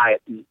and they dye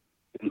it and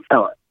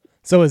sell it.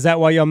 So is that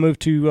why y'all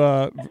moved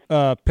to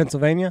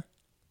Pennsylvania?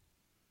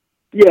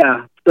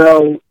 Yeah.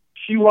 So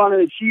she's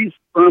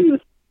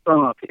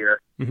from up here,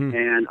 Mm-hmm.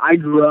 and I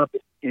grew up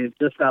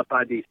just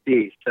outside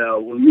D.C. So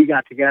when we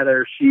got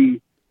together,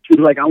 she was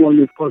like, I want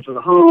to move closer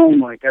to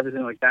home, like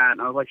everything like that.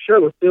 And I was like,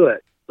 sure, let's do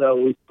it. So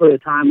we put a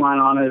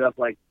timeline on it of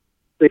like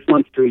 6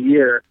 months to a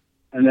year.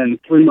 And then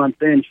 3 months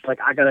in, she's like,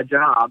 I got a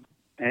job,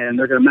 and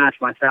they're going to match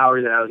my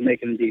salary that I was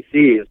making in D.C.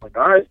 It's like,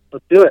 all right,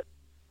 let's do it.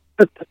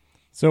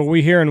 So are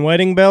we hearing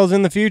wedding bells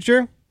in the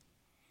future?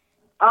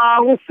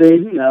 We'll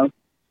see,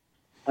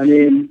 I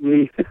mean,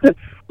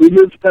 we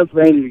moved to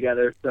Pennsylvania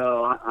together,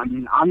 so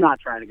I'm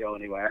not trying to go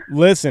anywhere.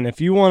 Listen, if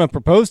you want to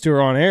propose to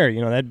her on air,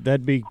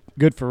 that'd be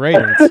good for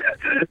ratings.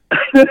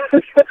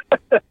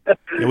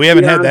 Yeah, we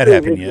haven't had that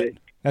happen yet.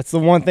 That's the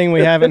one thing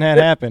we haven't had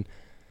happen.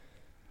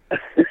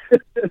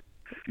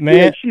 Man,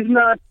 yeah, she's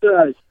not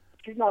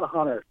a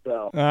hunter,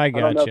 so I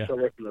don't know gotcha. if she'll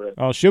listen to this.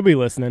 Oh, she'll be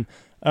listening.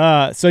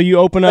 So you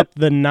open up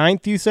the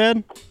 9th, you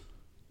said?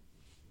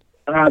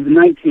 The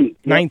 19th.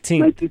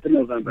 19th. 19th of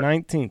November.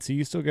 19th. So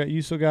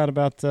you still got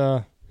about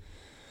a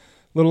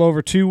little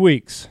over 2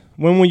 weeks.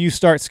 When will you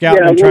start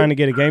scouting and trying to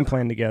get a game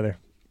plan together?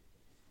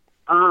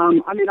 I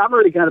mean, I've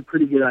already got a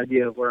pretty good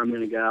idea of where I'm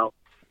going to go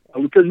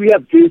because we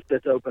have Goose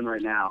that's open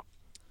right now.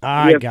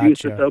 We have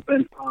Goose that's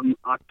open from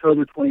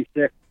October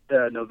 26th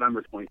to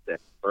November 26th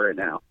for right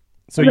now.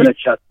 So then it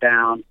shuts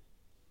down,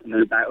 and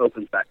then it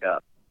opens back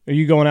up. Are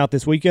you going out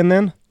this weekend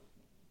then?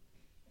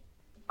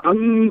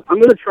 I'm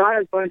going to try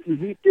and find some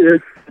heat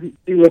here and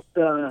see what's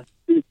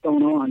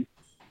going on.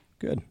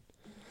 Good.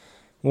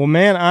 Well,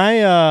 man,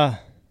 I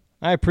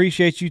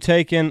appreciate you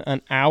taking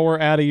an hour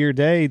out of your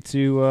day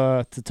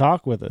to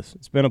talk with us.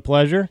 It's been a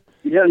pleasure.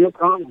 Yeah, no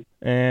problem.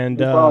 And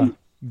no problem.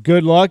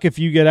 Good luck if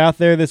you get out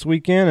there this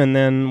weekend, and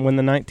then when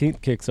the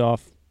 19th kicks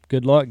off,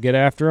 good luck. Get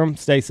after them.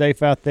 Stay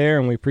safe out there,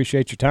 and we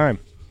appreciate your time.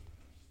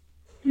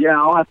 Yeah,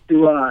 I'll have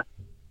to.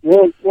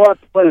 We'll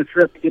have to plan a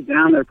trip to get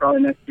down there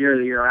probably next year or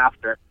the year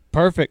after.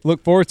 Perfect.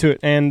 Look forward to it.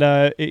 And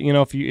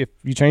if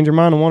you change your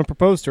mind and want to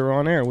propose to her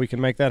on air, we can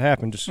make that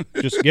happen. Just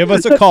give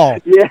us a call.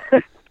 Yeah,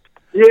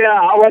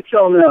 I'll let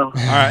y'all know. All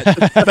right.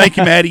 Thank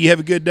you, Matty. You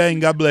have a good day,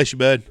 and God bless you,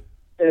 bud.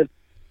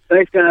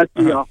 Thanks, guys.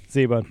 See y'all.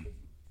 See you, bud.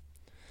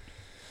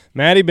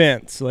 Matty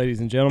Bentz,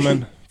 ladies and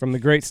gentlemen, from the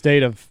great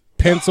state of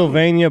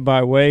Pennsylvania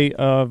by way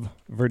of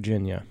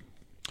Virginia.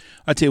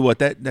 I tell you what,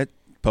 that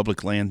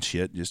public land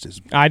shit just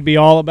is. I'd be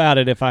all about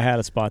it if I had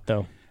a spot,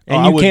 though.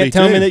 And you you can't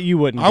tell me that you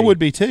wouldn't. I would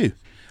be too.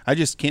 I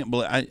just can't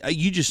believe.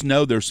 You just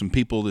know there's some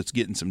people that's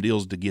getting some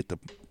deals to get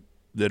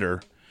that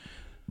are.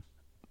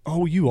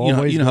 Oh, you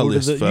always how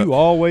this you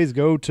always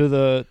go to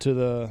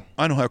the.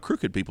 I know how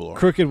crooked people are.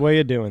 Crooked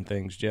way of doing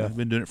things, Jeff. I've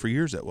been doing it for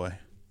years that way.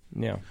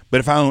 Yeah. But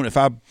if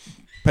I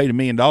paid $1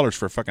 million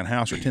for a fucking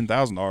house or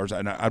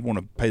 $10,000, I'd want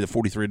to pay the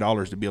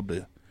 $43 to be able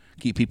to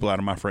keep people out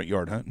of my front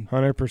yard hunting.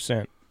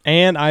 100%.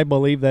 And I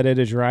believe that it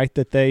is right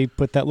that they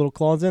put that little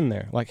clause in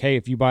there. Like, hey,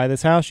 if you buy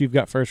this house, you've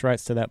got first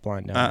rights to that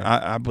blind down there.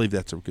 I believe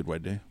that's a good way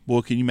to do it.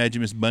 Boy, can you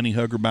imagine Miss Bunny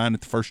Hugger buying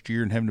it the first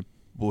year and having to,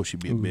 boy,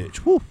 she'd be a bitch.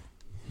 Whew.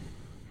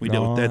 We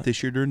dealt with that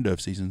this year during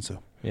dove season.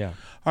 So yeah.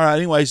 All right.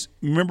 Anyways,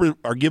 remember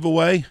our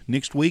giveaway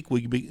next week.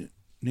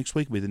 Next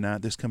week will be the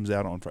 9th. This comes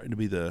out on Friday. It'll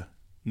be the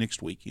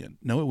next weekend.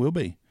 No, it will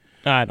be.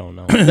 I don't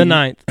know. The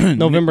 9th,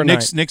 November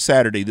 9th. Next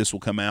Saturday, this will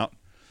come out.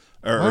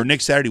 Or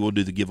next Saturday we'll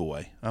do the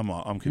giveaway. I'm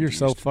confused.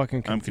 You're so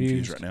fucking confused. I'm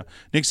confused right now.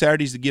 Next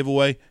Saturday's the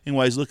giveaway.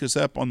 Anyways, look us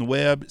up on the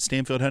web at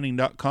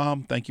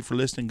StanfieldHunting.com. Thank you for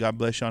listening. God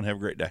bless you and have a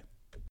great day.